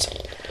 Oops.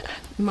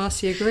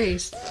 Marcy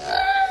agrees.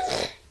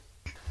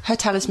 Her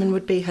talisman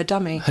would be her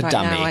dummy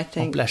now, I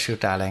think. Oh, bless you,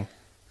 darling.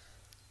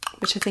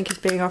 Which I think is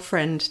being our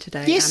friend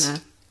today, yes.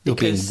 Anna. You're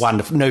being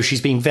wonderful. No,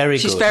 she's being very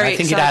good. She's very I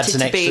think it adds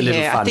an extra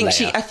little fun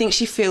layer. I think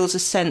she feels a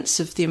sense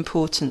of the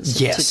importance of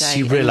today. Yes,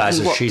 she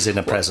realises she's in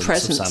a presence of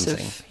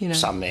something.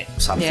 Something.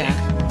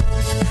 Yeah.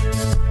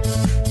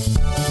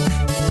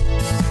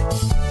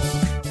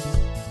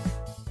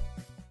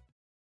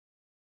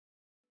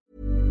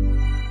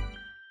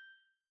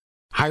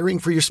 Hiring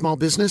for your small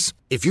business?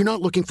 If you're not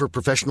looking for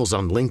professionals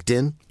on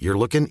LinkedIn, you're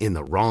looking in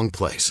the wrong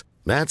place.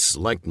 That's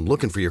like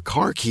looking for your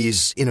car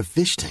keys in a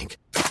fish tank.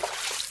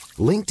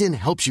 LinkedIn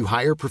helps you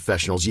hire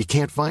professionals you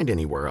can't find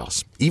anywhere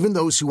else, even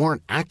those who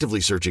aren't actively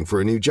searching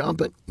for a new job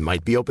but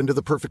might be open to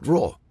the perfect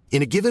role.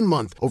 In a given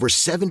month, over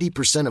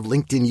 70% of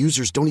LinkedIn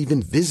users don't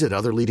even visit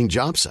other leading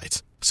job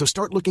sites. So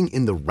start looking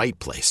in the right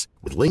place.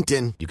 With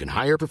LinkedIn, you can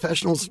hire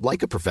professionals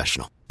like a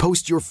professional.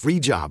 Post your free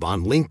job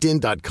on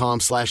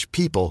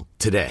linkedin.com/people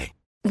today.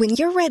 When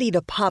you're ready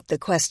to pop the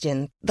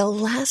question, the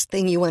last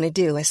thing you want to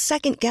do is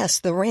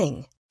second-guess the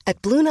ring.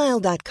 At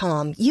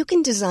BlueNile.com, you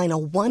can design a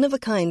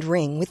one-of-a-kind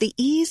ring with the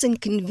ease and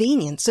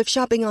convenience of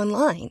shopping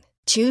online.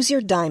 Choose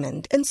your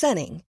diamond and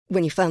setting.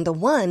 When you find the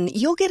one,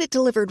 you'll get it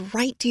delivered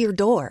right to your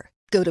door.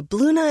 Go to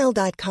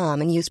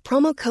BlueNile.com and use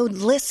promo code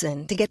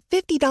LISTEN to get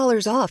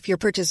 $50 off your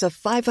purchase of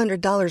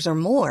 $500 or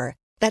more.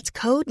 That's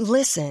code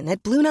LISTEN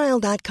at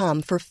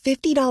BlueNile.com for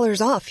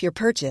 $50 off your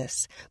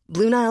purchase.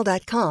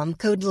 BlueNile.com,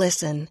 code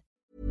LISTEN.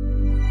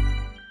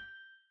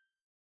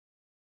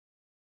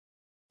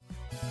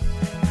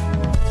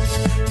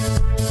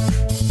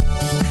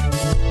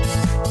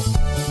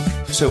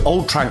 So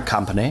Old Trunk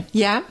Company.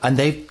 Yeah. And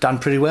they've done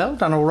pretty well,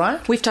 done all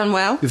right? We've done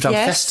well. You've done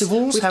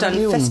festivals, haven't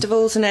you? We've done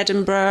festivals in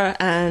Edinburgh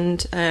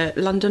and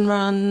London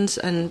runs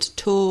and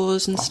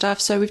tours and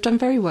stuff, so we've done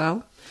very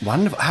well.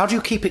 Wonderful. How do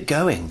you keep it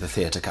going, the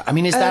theatre? I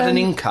mean, is that an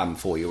income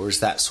for you, or is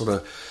that sort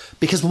of...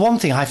 Because one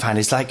thing I find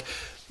is,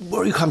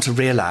 what you come to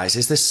realise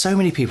is there's so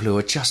many people who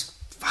are just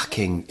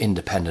fucking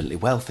independently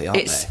wealthy, aren't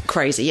they? It's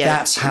crazy, yeah.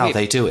 That's how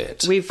they do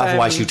it.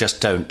 Otherwise, you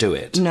just don't do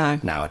it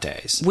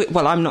nowadays.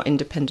 Well, I'm not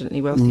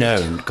independently wealthy.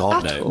 No,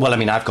 God, no. Well, I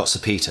mean, I've got Sir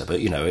Peter,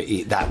 but,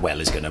 that well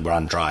is going to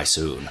run dry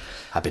soon.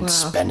 I've been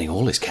spending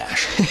all his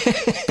cash.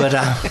 But,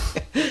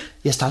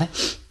 yes, darling?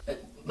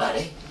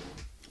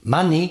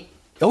 Money?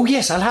 Oh,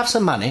 yes, I'll have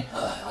some money.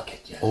 I'll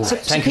get you. All right,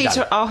 thank Peter, you,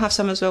 darling. I'll have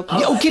some as well.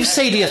 Give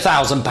Sadie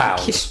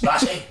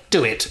 £1,000.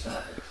 Do it.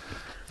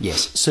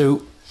 Yes,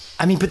 so...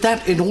 I mean, but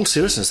that, in all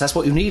seriousness, that's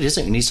what you need,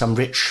 isn't it? You need some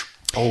rich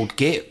old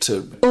git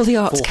to... Or the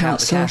Arts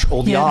Council.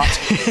 Or the art.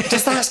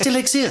 Does that still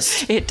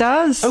exist? It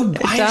does. Oh,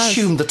 I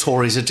assumed the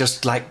Tories had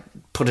just,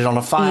 put it on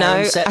a fire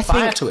and set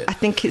fire to it. I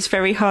think it's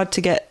very hard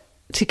to get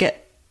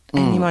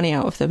any money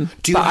out of them.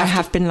 I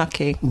have been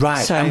lucky.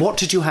 Right, so and what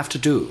did you have to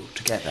do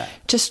to get that?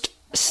 Just...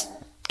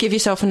 give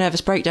yourself a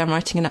nervous breakdown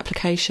writing an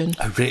application.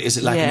 Oh, really? Is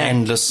it an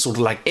endless sort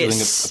of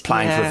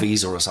applying for a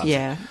visa or something?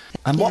 Yeah.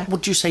 And what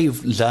would you say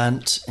you've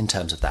learnt in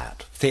terms of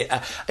that?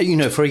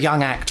 For a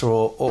young actor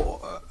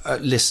or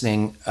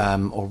listening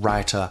or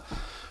writer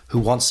who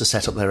wants to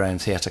set up their own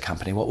theatre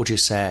company, what would you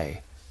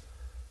say?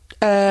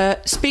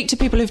 Speak to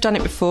people who've done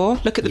it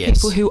before. Look at the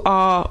people who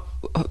are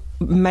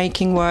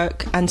making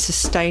work and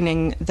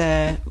sustaining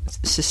their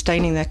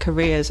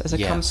careers as a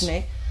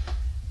company.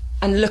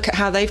 And look at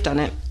how they've done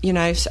it,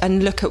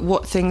 and look at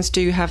what things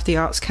do have the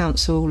Arts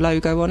Council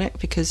logo on it,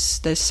 because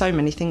there's so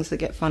many things that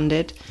get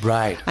funded.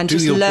 Right. And do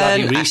just your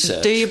learn, bloody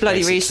research. Do your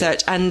bloody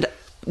research, and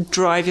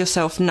drive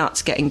yourself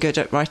nuts getting good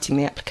at writing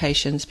the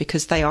applications,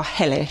 because they are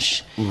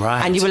hellish.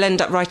 Right. And you will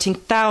end up writing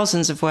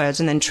thousands of words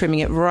and then trimming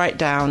it right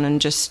down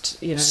and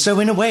just, you know. So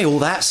in a way, all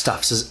that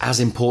stuff's as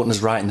important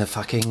as writing the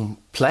fucking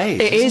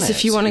plays. It is,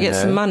 if you want to get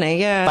some money,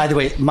 yeah. By the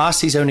way,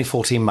 Marcy's only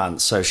 14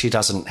 months, so she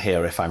doesn't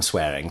hear if I'm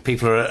swearing.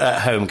 People are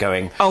at home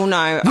going, "Oh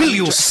no, will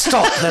you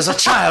stop? There's a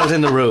child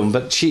in the room,"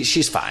 but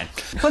she's fine.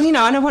 Well, you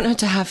know, and I want her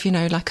to have, you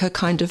know, like a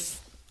kind of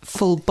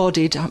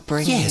full-bodied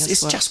upbringing. Yes,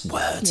 it's well. just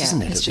words, Yeah,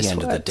 isn't it? At it's the just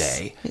end words. of the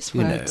day, It's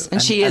you words, know,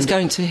 and she is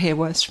going to hear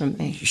worse from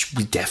me.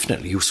 We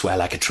definitely, you swear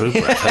like a trooper.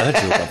 I've heard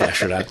you. God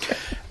bless you.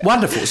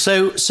 Wonderful.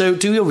 So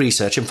do your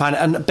research and find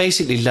and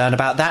basically learn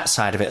about that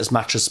side of it as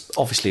much as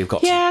obviously you've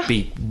got to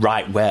be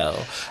right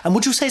well. And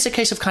would you say it's a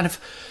case of kind of,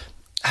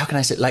 how can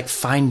I say it, like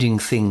finding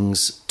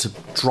things to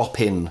drop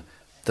in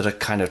that are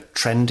kind of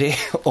trendy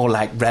or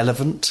like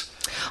relevant?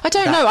 I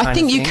don't know. I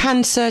think you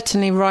can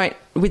certainly write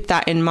with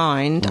that in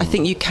mind. I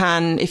think you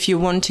can, if you're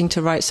wanting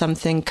to write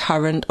something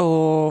current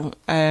or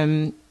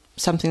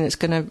something that's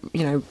going to,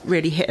 you know,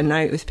 really hit a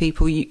note with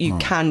people, you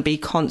can be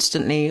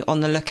constantly on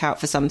the lookout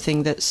for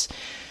something that's,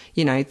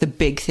 you know, the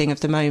big thing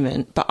of the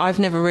moment. But I've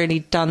never really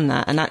done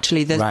that. And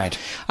actually, I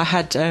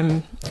had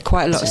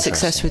quite a lot of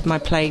success with my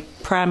play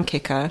Pram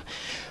Kicker,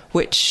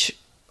 which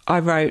I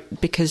wrote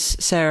because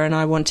Sarah and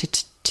I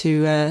wanted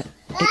to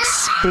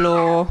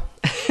explore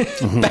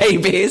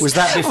babies. Was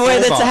that before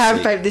whether Marcy? To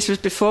have babies? This was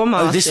before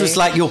Marcy. Oh, this was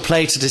like your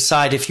play to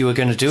decide if you were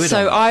going to do it.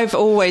 So or not. I've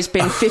always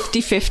been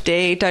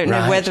 50-50. Don't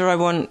know whether I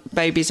want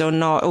babies or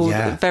not. All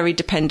very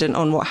dependent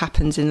on what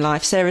happens in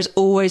life. Sarah's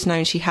always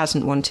known she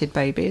hasn't wanted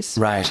babies.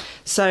 Right.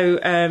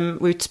 So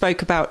we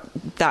spoke about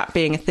that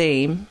being a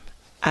theme.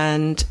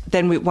 And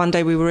then one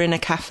day we were in a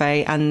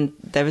cafe and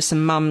there were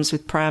some mums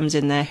with prams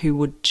in there who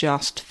were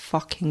just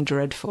fucking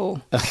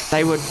dreadful.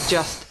 They were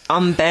just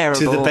unbearable.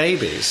 To the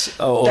babies?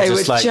 Or they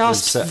just were like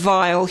just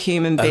vile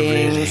human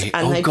beings. Really?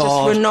 And they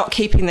just were not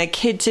keeping their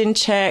kids in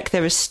check.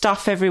 There was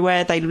stuff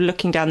everywhere. They were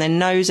looking down their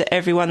nose at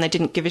everyone. They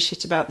didn't give a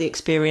shit about the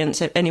experience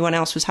that anyone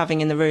else was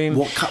having in the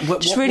room.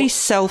 Just really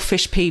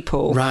selfish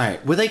people.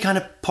 Right. Were they kind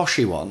of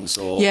poshy ones?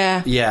 Or?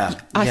 Yeah. Yeah.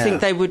 I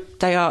think they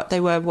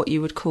were what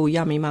you would call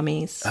yummy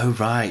mummies. Oh,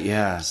 right,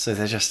 yeah. So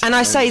they're just... And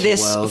I say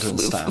this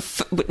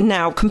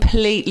now,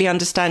 completely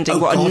understanding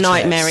what a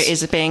nightmare it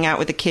is of being out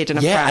with a kid and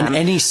a pram. And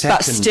any second...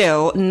 But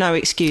still, no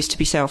excuse to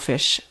be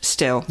selfish,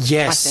 still,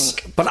 yes,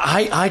 I think. But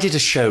I did a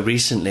show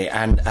recently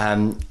and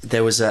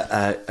there was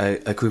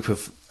a group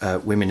of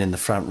women in the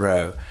front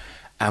row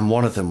and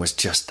one of them was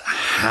just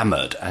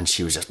hammered and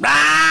she was just,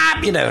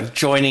 you know,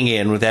 joining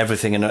in with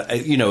everything.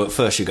 And, you know, at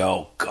first you go,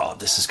 oh, God,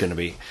 this is going to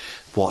be...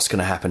 what's going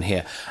to happen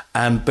here?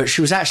 But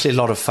she was actually a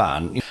lot of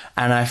fun.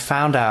 And I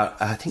found out,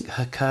 I think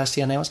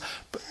her name was...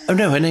 Oh,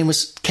 no, her name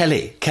was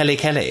Kelly.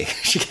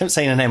 She kept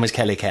saying her name was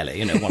Kelly,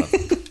 you know, one of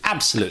them.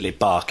 Absolutely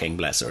barking,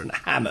 bless her, and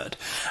hammered.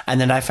 And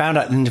then I found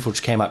out, Linda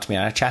she came up to me,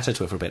 and I chatted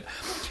to her for a bit.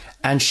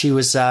 And she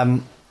was...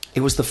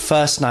 it was the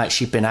first night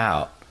she'd been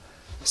out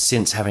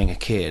since having a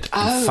kid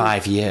in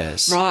 5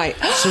 years. Right.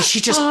 So she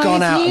just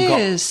gone out and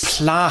got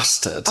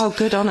plastered. Oh,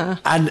 good on her.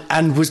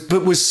 And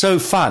was so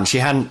fun. She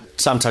hadn't...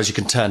 Sometimes you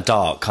can turn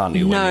dark, can't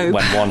you? When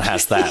one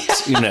has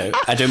that, you know.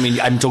 I don't mean...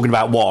 I'm talking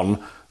about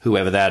one,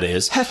 whoever that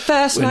is. Her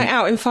first night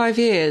out in 5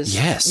 years.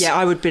 Yes. Yeah,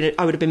 I would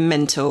have been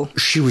mental.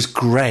 She was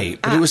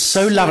great, but it was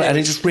so lovely, and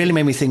it just really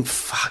made me think,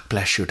 fuck,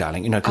 bless you,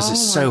 darling, you know, because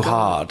it's so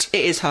hard.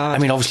 It is hard.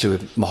 I mean, obviously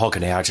with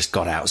Mahogany, I just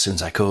got out as soon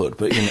as I could,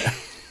 but, you know...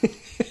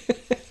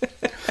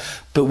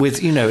 But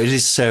with, you know, it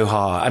is so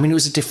hard. I mean, it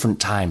was a different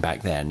time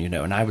back then, you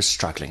know, and I was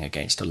struggling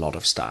against a lot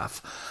of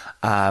stuff.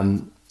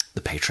 The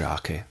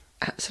patriarchy.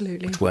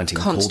 Absolutely. Which weren't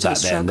even Constant called that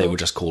struggle. then. They were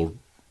just called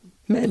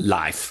men.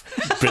 Life,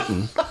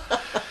 Britain.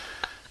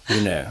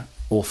 You know,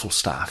 awful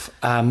stuff.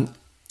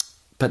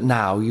 But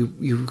now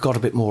you've got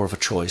a bit more of a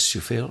choice, you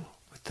feel?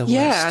 With the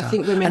I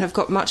think women have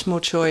got much more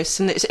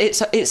choice. And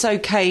it's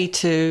okay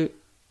to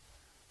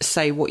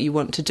say what you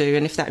want to do.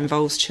 And if that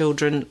involves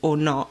children or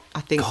not,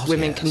 I think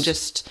women can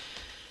just...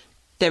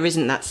 There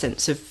isn't that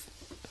sense of...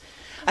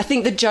 I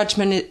think the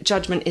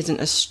judgment isn't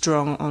as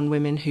strong on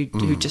women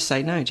who just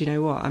say, no, do you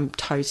know what? I'm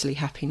totally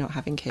happy not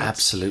having kids.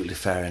 Absolutely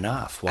fair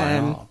enough. Why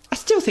not? I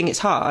still think it's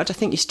hard. I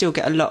think you still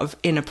get a lot of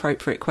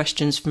inappropriate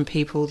questions from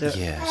people that...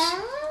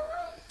 Yes.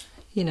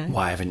 You know.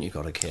 Why haven't you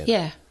got a kid?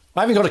 Yeah.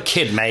 Why haven't you got a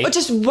kid, mate? Or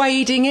just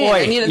wading in.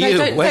 Oi, and, you know, they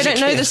don't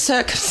know kid? the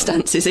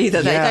circumstances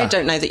either. They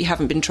don't know that you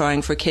haven't been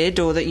trying for a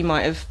kid or that you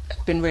might have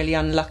been really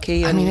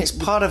unlucky. I mean, it's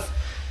part of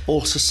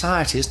all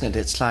society, isn't it?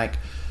 It's like...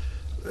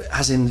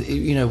 As in,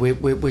 you know,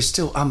 we're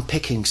still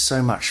unpicking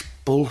so much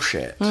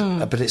bullshit,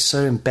 but it's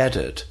so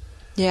embedded.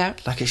 Yeah.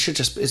 Like it should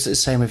just... It's the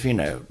same with, you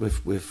know,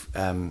 with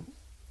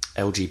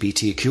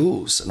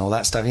LGBTQs and all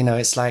that stuff. You know,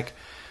 it's like,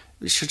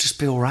 it should just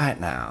be all right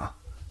now.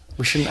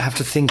 We shouldn't have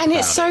to think about it. And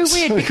it's so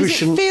weird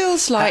because it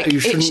feels like... You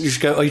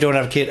should go, oh, you don't want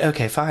to have a kid?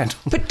 Okay, fine.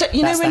 But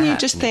you know when you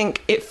just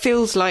think, it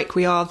feels like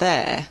we are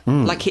there.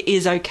 Like it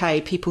is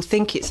okay. People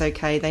think it's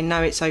okay. They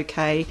know it's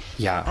okay.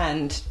 Yeah.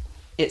 And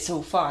it's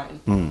all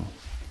fine.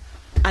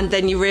 And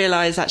then you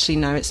realise, actually,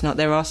 no, it's not.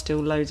 There are still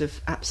loads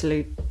of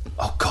absolute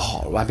Oh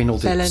God! I mean, all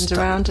the bell end stuff,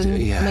 around and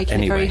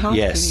making it very hard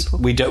yes, for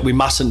people. We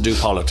mustn't do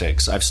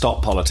politics. I've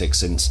stopped politics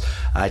since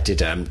I did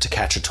To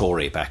Catch a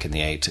Tory back in the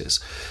 80s,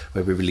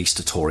 where we released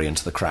a Tory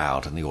into the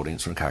crowd and the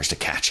audience were encouraged to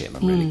catch him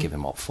and really give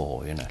him what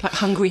for. Like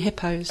Hungry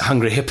Hippos.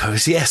 Hungry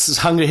Hippos, yes, it's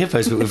Hungry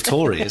Hippos, but with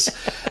Tories,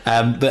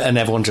 and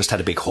everyone just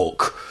had a big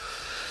hook.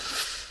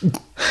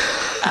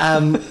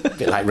 A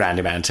bit like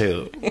Randy Man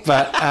too,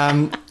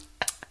 but.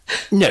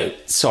 No,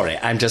 sorry,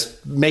 I'm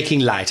just making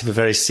light of a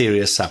very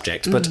serious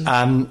subject. But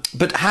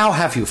how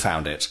have you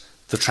found it,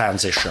 the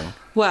transition?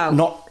 Well,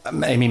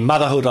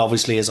 motherhood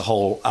obviously is a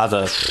whole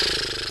other,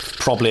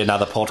 probably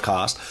another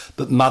podcast.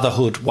 But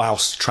motherhood,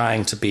 whilst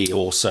trying to be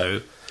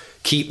also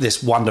keep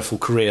this wonderful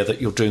career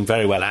that you're doing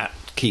very well at,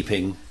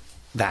 keeping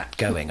that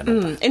going. And all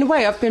that. In a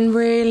way, I've been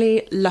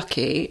really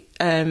lucky,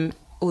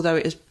 although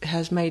it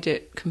has made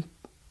it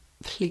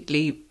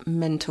completely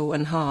mental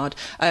and hard.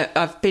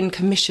 I've been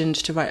commissioned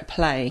to write a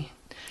play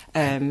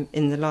in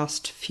the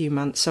last few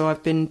months, so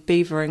I've been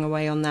beavering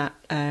away on that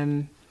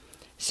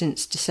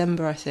since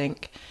December, I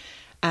think.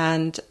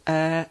 And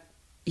so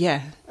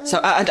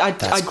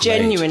I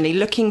genuinely,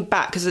 looking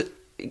back, because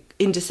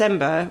in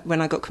December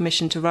when I got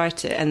commissioned to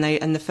write it,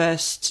 and the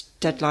first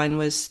deadline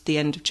was the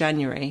end of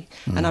January,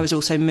 and I was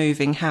also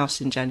moving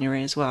house in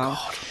January as well.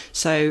 God.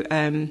 So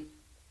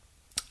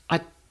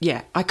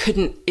I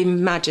couldn't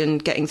imagine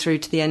getting through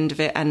to the end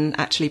of it and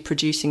actually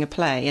producing a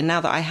play. And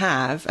now that I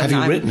have... Have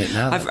you written it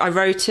now? I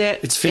wrote it.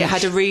 It's finished?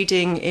 It had a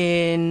reading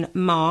in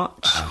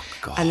March. Oh,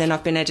 God. And then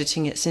I've been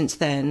editing it since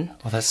then.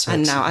 Oh, that's so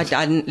And now I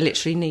exciting.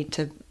 literally need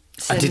to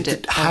send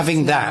it.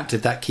 Having that,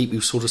 did that keep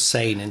you sort of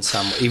sane in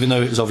some way? Even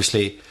though it was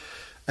obviously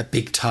a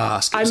big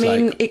task.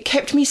 It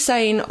kept me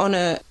sane on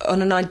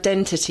an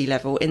identity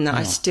level, in that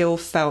I still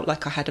felt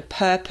like I had a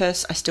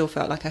purpose. I still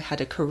felt like I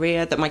had a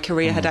career, that my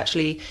career had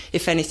actually,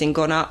 if anything,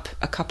 gone up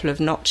a couple of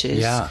notches.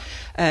 Yeah.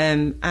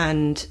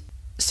 And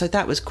so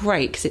that was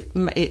great, because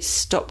it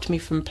stopped me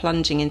from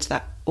plunging into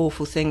that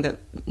awful thing that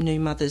new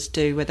mothers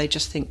do, where they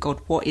just think,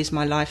 God, what is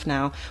my life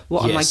now?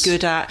 What am I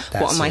good at?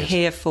 What am I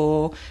here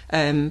for?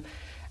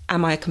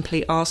 Am I a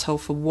complete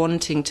arsehole for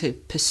wanting to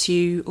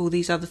pursue all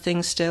these other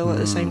things still at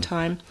the same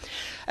time?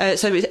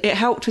 So it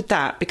helped with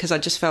that, because I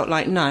just felt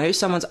like, no,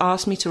 someone's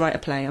asked me to write a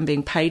play. I'm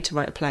being paid to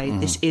write a play.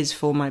 This is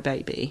for my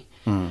baby.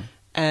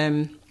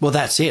 Well,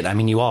 that's it. I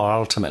mean, you are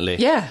ultimately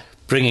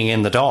bringing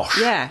in the dosh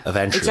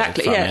eventually.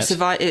 Exactly, from yeah. it.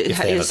 If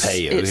they ever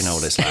pay you, you know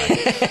what it's like.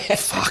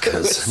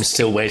 Fuckers. I'm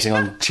still waiting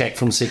on a cheque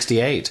from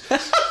 68.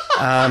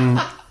 I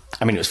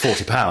mean, it was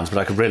 £40, but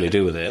I could really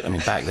do with it. I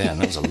mean, back then,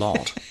 that was a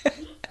lot.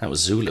 That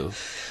was Zulu.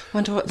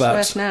 Wonder what it's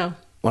worth now.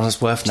 What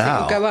it's worth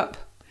now? It'll go up.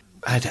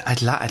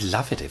 I'd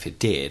love it if it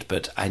did,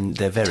 but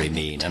they're very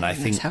mean, and I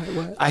think that's how it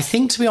works. I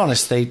think, to be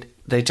honest,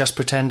 they just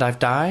pretend I've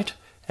died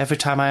every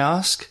time I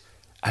ask,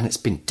 and it's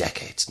been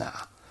decades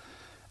now.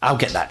 I'll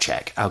get that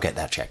check.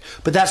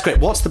 But that's great.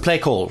 What's the play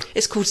called?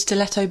 It's called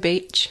Stiletto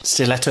Beach.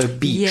 Stiletto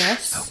Beach.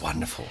 Yes. Oh,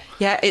 wonderful.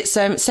 Yeah, it's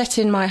set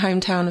in my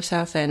hometown of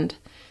Southend,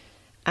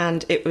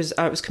 and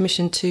I was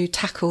commissioned to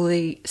tackle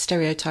the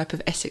stereotype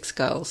of Essex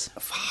girls.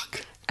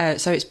 Fuck.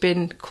 So it's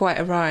been quite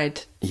a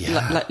ride,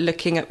 like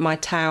looking at my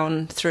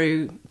town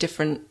through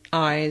different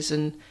eyes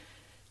and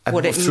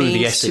what it through means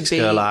the Essex to be.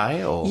 girl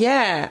eye, or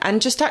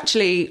and just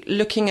actually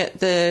looking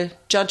at the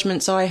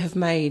judgments I have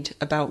made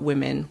about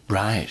women,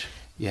 right?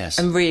 Yes,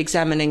 and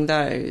re-examining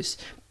those,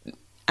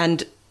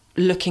 and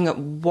looking at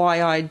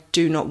why I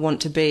do not want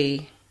to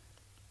be.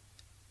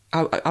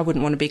 I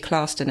wouldn't want to be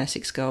classed an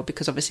Essex girl,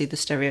 because obviously the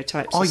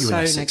stereotypes are so negative. Are you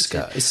an Essex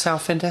girl? Is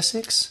Southend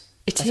Essex?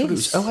 I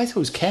thought it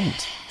was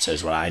Kent. So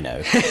is what I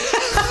know.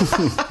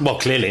 Well,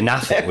 clearly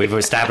nothing. We've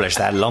established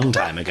that a long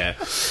time ago.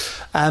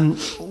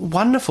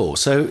 Wonderful.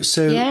 So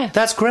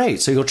that's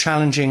great. So you're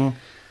challenging,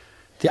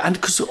 and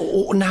because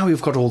now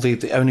we've got all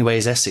the Only Way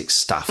is Essex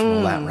stuff and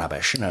all that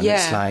rubbish. And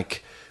it's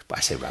like, I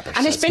say rubbish.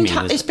 And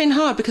it's been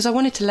hard, because I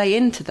wanted to lay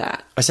into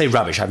that. I say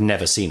rubbish. I've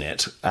never seen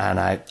it, and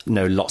I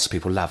know lots of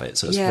people love it.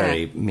 So it's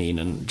very mean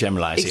and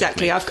generalising.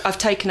 Exactly. I've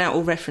taken out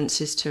all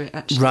references to it,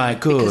 actually. Right.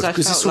 Good. Because I felt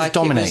it sort like of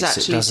dominates it was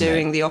actually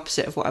doing it? the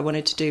opposite of what I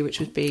wanted to do, which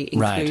would be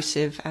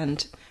inclusive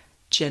and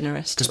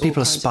generous. Because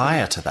people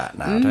aspire to that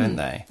now, don't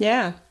they?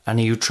 Yeah. And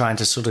are you trying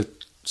to sort of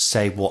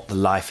say what the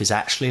life is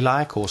actually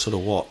like, or sort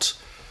of what?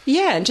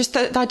 Yeah, and just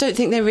that I don't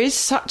think there is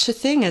such a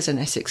thing as an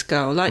Essex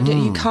girl. Like,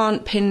 you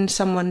can't pin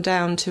someone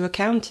down to a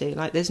county.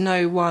 Like, there's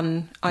no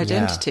one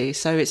identity. Yeah.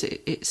 So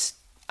it's.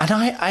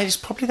 And it's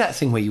probably that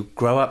thing where you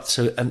grow up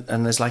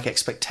and there's like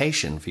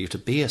expectation for you to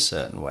be a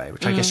certain way,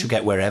 which I guess you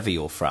get wherever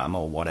you're from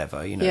or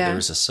whatever. You know, there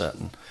is a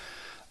certain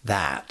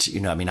that. You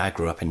know, I mean, I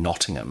grew up in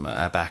Nottingham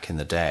back in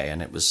the day,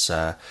 and it was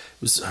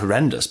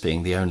horrendous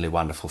being the only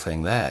wonderful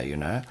thing there. You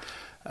know.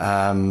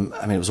 I mean,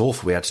 it was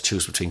awful. We had to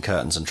choose between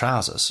curtains and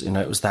trousers. You know,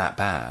 it was that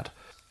bad.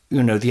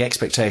 You know, the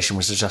expectation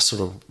was to just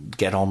sort of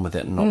get on with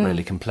it and not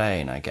really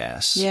complain, I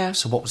guess. Yeah.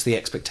 So what was the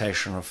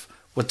expectation of...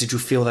 What did you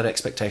feel that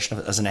expectation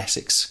of as an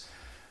Essex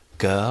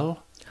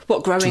girl?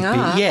 What, growing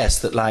up? Yes,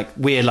 that like,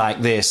 we're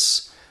like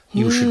this,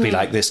 you should be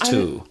like this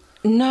too.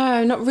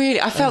 No, not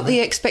really. I felt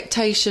the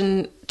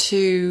expectation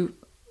to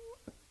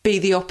be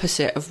the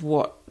opposite of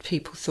what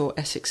people thought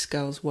Essex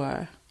girls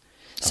were.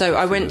 So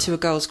I went to a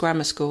girls'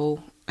 grammar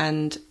school,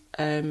 and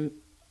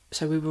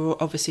so we were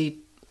obviously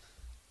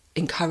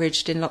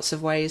encouraged in lots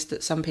of ways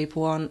that some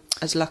people aren't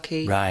as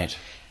lucky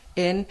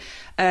in.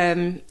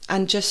 And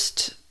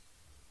just,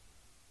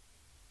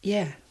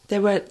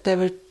 there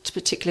were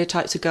particular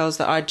types of girls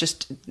that I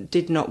just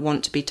did not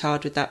want to be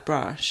tarred with that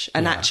brush.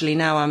 And actually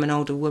now I'm an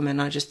older woman,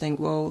 I just think,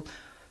 well,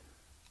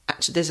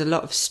 actually there's a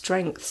lot of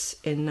strengths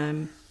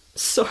in...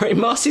 Sorry,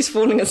 Marcy's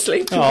falling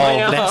asleep in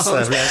my arms.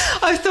 Bless her.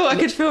 I thought I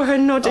could feel her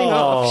nodding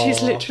off.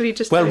 She's literally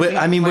just... Well, we're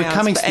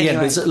coming to the end.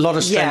 There's a lot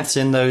of Yeah.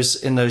 strengths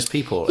in those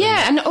people.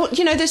 Yeah, and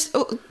you know, there's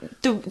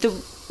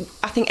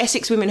I think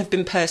Essex women have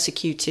been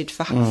persecuted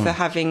for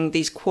having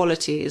these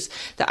qualities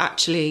that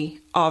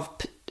actually are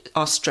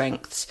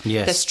strengths.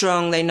 Yes. They're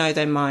strong, they know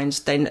their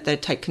minds, they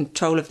take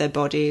control of their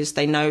bodies,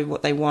 they know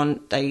what they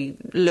want, they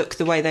look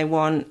the way they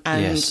want,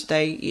 and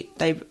they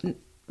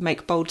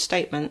make bold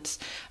statements.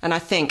 And I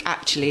think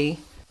actually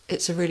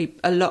it's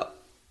a lot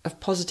of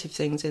positive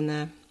things in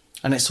there.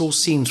 And it's all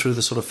seen through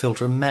the sort of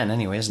filter of men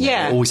anyway, isn't it?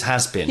 Yeah. It always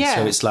has been. Yeah.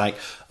 So it's like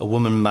a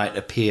woman might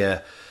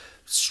appear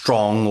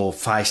strong or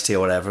feisty or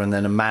whatever, and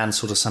then a man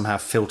sort of somehow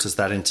filters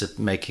that into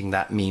making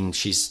that mean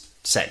she's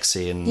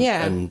sexy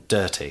and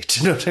dirty. Do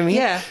you know what I mean?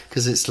 Yeah.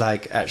 Because it's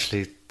like,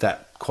 actually,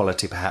 that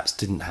quality perhaps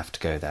didn't have to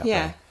go that way.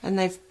 Yeah, and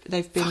they've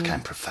been... Fuck,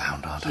 I'm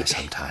profound, aren't I,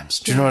 sometimes?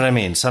 Do you know what I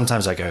mean?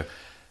 Sometimes I go,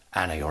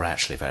 Anna, you're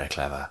actually very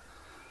clever.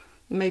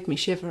 It made me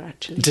shiver,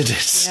 actually. Did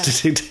it? Yeah.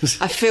 Did it?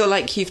 I feel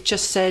like you've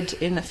just said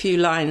in a few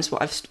lines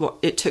what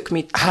it took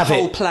me the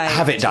whole play.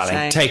 Have it, to darling.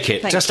 say. Take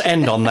it. Thank Just you.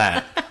 end on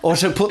that. Or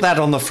to put that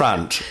on the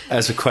front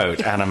as a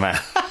quote, Anna Mann.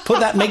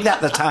 Make that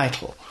the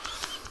title.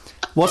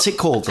 What's it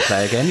called, the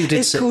play again?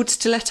 It's called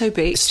Stiletto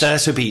Beach.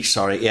 Stiletto Beach,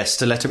 sorry. Yes,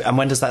 Stiletto. And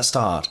when does that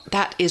start?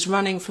 That is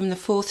running from the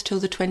 4th till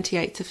the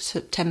 28th of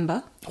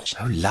September.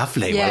 Oh,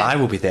 lovely. Yeah. Well, I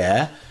will be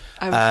there.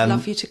 I would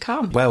love you to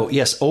come. Well,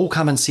 yes, all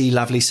come and see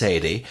lovely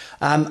Sadie.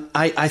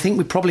 I think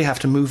we probably have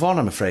to move on,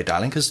 I'm afraid,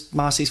 darling, because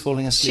Marcy's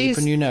falling asleep. She's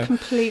and you know,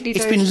 completely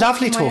it's been dozed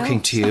lovely off my talking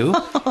arms. to you.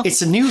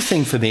 It's a new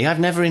thing for me.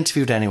 I've never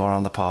interviewed anyone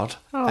on the pod.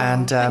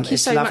 And thank you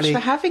it's so lovely.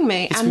 much for having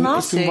me. It's And been,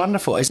 Marcy. It's been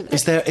wonderful.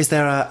 Is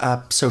there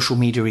a social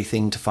media-y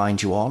thing to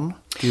find you on?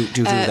 Do you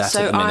do that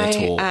so at the minute?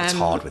 I, Or it's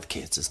hard with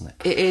kids, isn't it?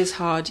 It is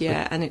hard,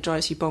 yeah, and it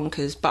drives you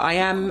bonkers. But I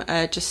am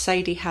just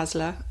Sadie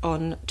Hasler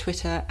on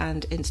Twitter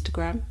and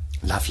Instagram.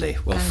 Lovely.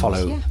 Well,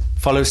 And,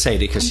 follow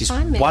Sadie, because she's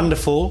find me.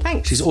 wonderful.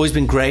 Thanks. She's always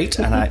been great,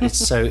 and it's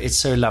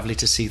so lovely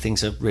to see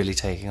things are really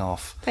taking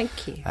off.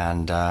 Thank you.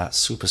 And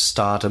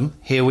superstardom.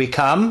 Here we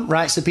come,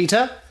 right, Sir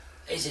Peter?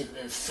 Is it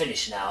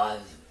finished now?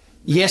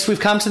 Yes, we've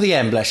come to the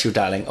end, bless you,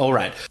 darling. All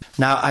right.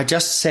 Now, I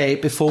just say,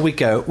 before we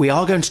go, we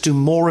are going to do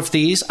more of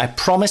these. I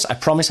promise.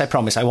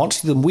 I want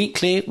to do them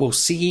weekly. We'll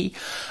see.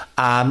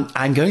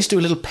 I'm going to do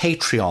a little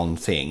Patreon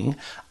thing.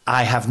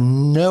 I have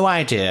no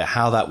idea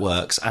how that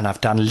works, and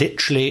I've done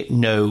literally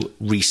no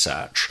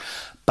research.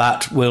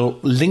 But we'll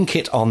link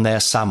it on there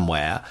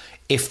somewhere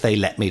if they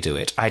let me do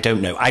it. I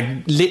don't know.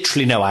 I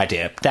literally no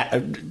idea.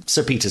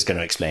 Sir Peter's going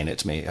to explain it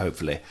to me,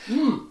 hopefully.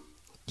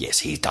 Yes,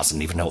 he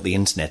doesn't even know what the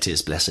internet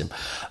is, bless him.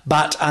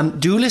 But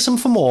do listen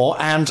for more,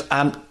 and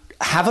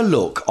have a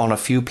look on a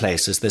few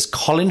places. There's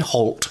Colin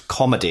Holt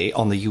Comedy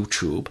on the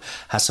YouTube,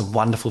 has some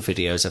wonderful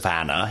videos of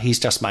Anna. He's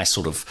just my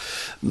sort of,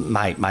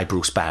 my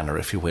Bruce Banner,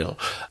 if you will.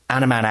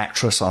 Anna Man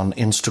Actress on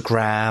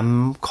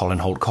Instagram, Colin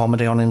Holt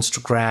Comedy on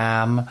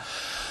Instagram,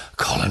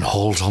 Colin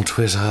Holt on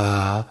Twitter,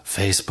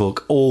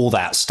 Facebook, all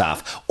that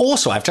stuff.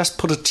 Also, I've just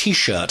put a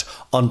T-shirt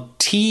on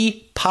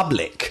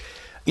TeePublic,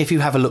 if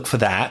you have a look for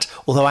that,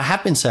 although I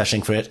have been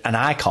searching for it and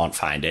I can't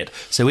find it.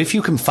 So if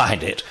you can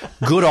find it,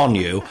 good on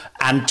you,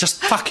 and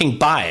just fucking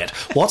buy it.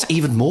 What's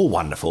even more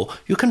wonderful,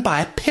 you can buy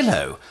a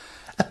pillow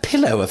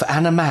of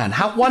Anna Mann.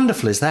 How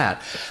wonderful is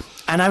that?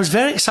 And I was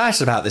very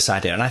excited about this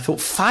idea, and I thought,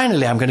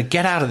 finally, I'm going to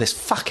get out of this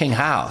fucking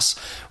house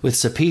with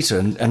Sir Peter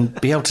and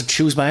be able to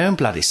choose my own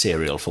bloody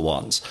cereal for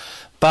once.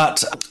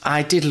 But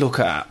I did look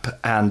up,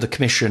 and the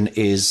commission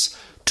is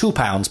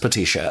 £2 per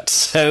T-shirt.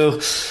 So,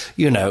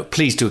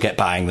 please do get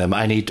buying them.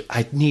 I need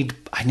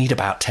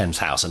about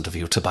 10,000 of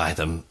you to buy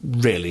them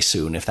really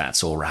soon, if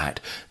that's all right.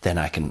 Then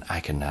I can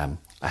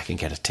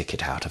get a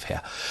ticket out of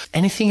here.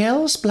 Anything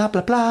else? Blah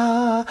blah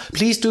blah.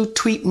 Please do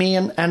tweet me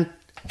and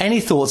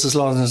any thoughts, as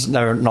long as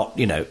they're not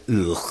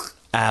ugh.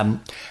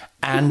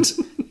 And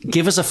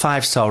give us a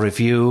 5-star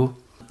review.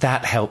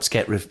 That helps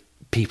get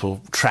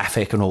people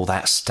traffic and all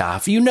that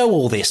stuff. You know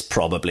all this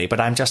probably, but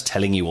I'm just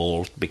telling you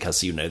all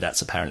because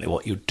that's apparently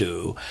what you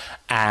do.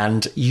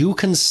 And you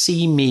can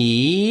see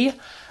me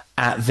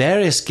at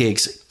various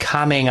gigs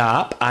coming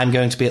up. I'm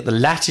going to be at the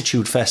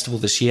Latitude Festival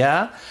this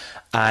year.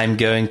 I'm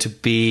going to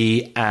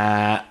be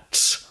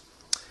at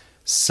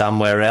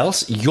somewhere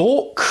else,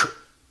 York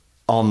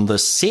on the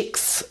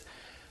 6th,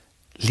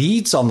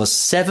 Leeds on the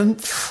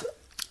 7th,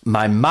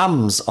 my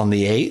mum's on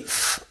the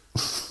 8th.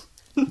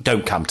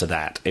 Don't come to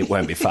that. It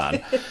won't be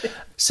fun.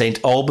 St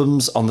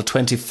Albans on the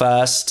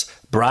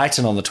 21st,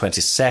 Brighton on the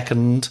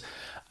 22nd,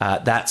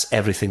 That's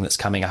everything that's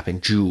coming up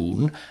in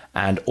June.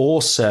 And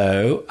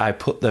also, I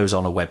put those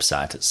on a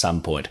website at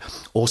some point.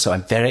 Also,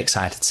 I'm very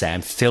excited to say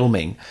I'm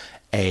filming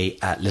a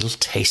little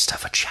taster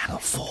for Channel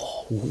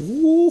 4.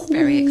 Ooh.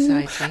 Very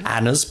exciting.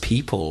 Anna's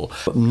People.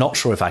 I'm not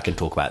sure if I can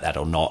talk about that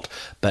or not,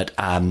 but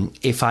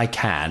if I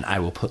can, I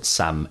will put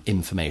some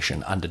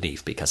information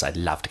underneath because I'd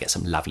love to get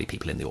some lovely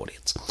people in the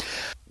audience.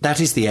 That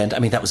is the end. I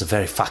mean, that was a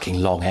very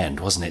fucking long end,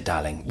 wasn't it,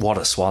 darling? What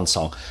a swan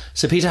song.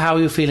 So, Peter, how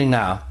are you feeling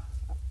now?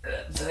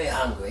 Very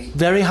hungry.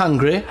 Very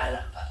hungry? And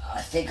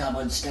I think I'm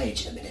on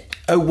stage in a minute.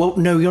 Oh, well,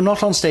 no, you're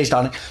not on stage,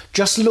 darling.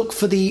 Just look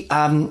for the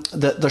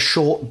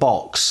short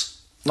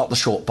box. Not the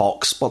short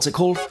box. What's it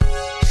called?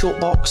 Short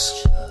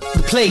box?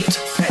 The plate.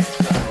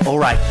 All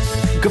right.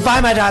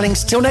 Goodbye, my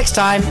darlings. Till next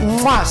time.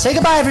 Mwah. Say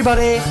goodbye,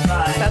 everybody.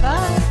 Bye.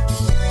 Bye-bye.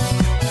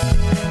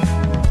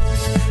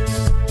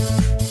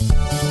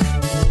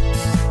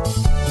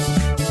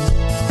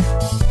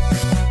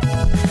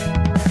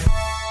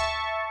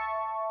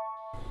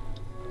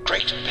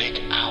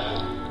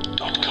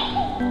 GreatBigOwl.com.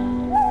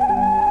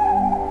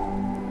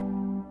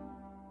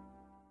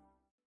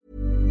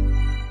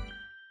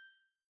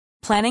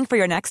 Planning for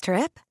your next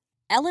trip?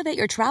 Elevate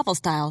your travel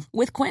style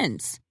with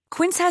Quince.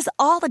 Quince has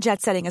all the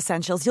jet-setting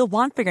essentials you'll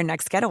want for your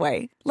next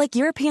getaway, like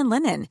European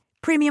linen,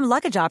 premium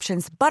luggage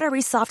options,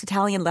 buttery soft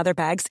Italian leather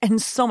bags,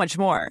 and so much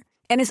more.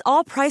 And is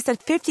all priced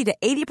at 50 to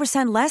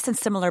 80% less than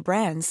similar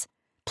brands.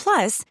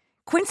 Plus,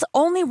 Quince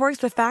only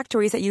works with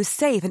factories that use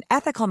safe and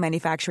ethical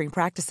manufacturing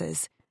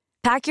practices.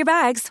 Pack your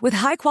bags with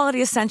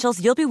high-quality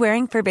essentials you'll be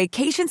wearing for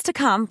vacations to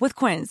come with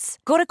Quince.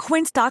 Go to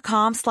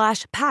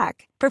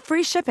quince.com/pack for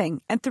free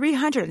shipping and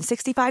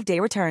 365-day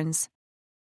returns.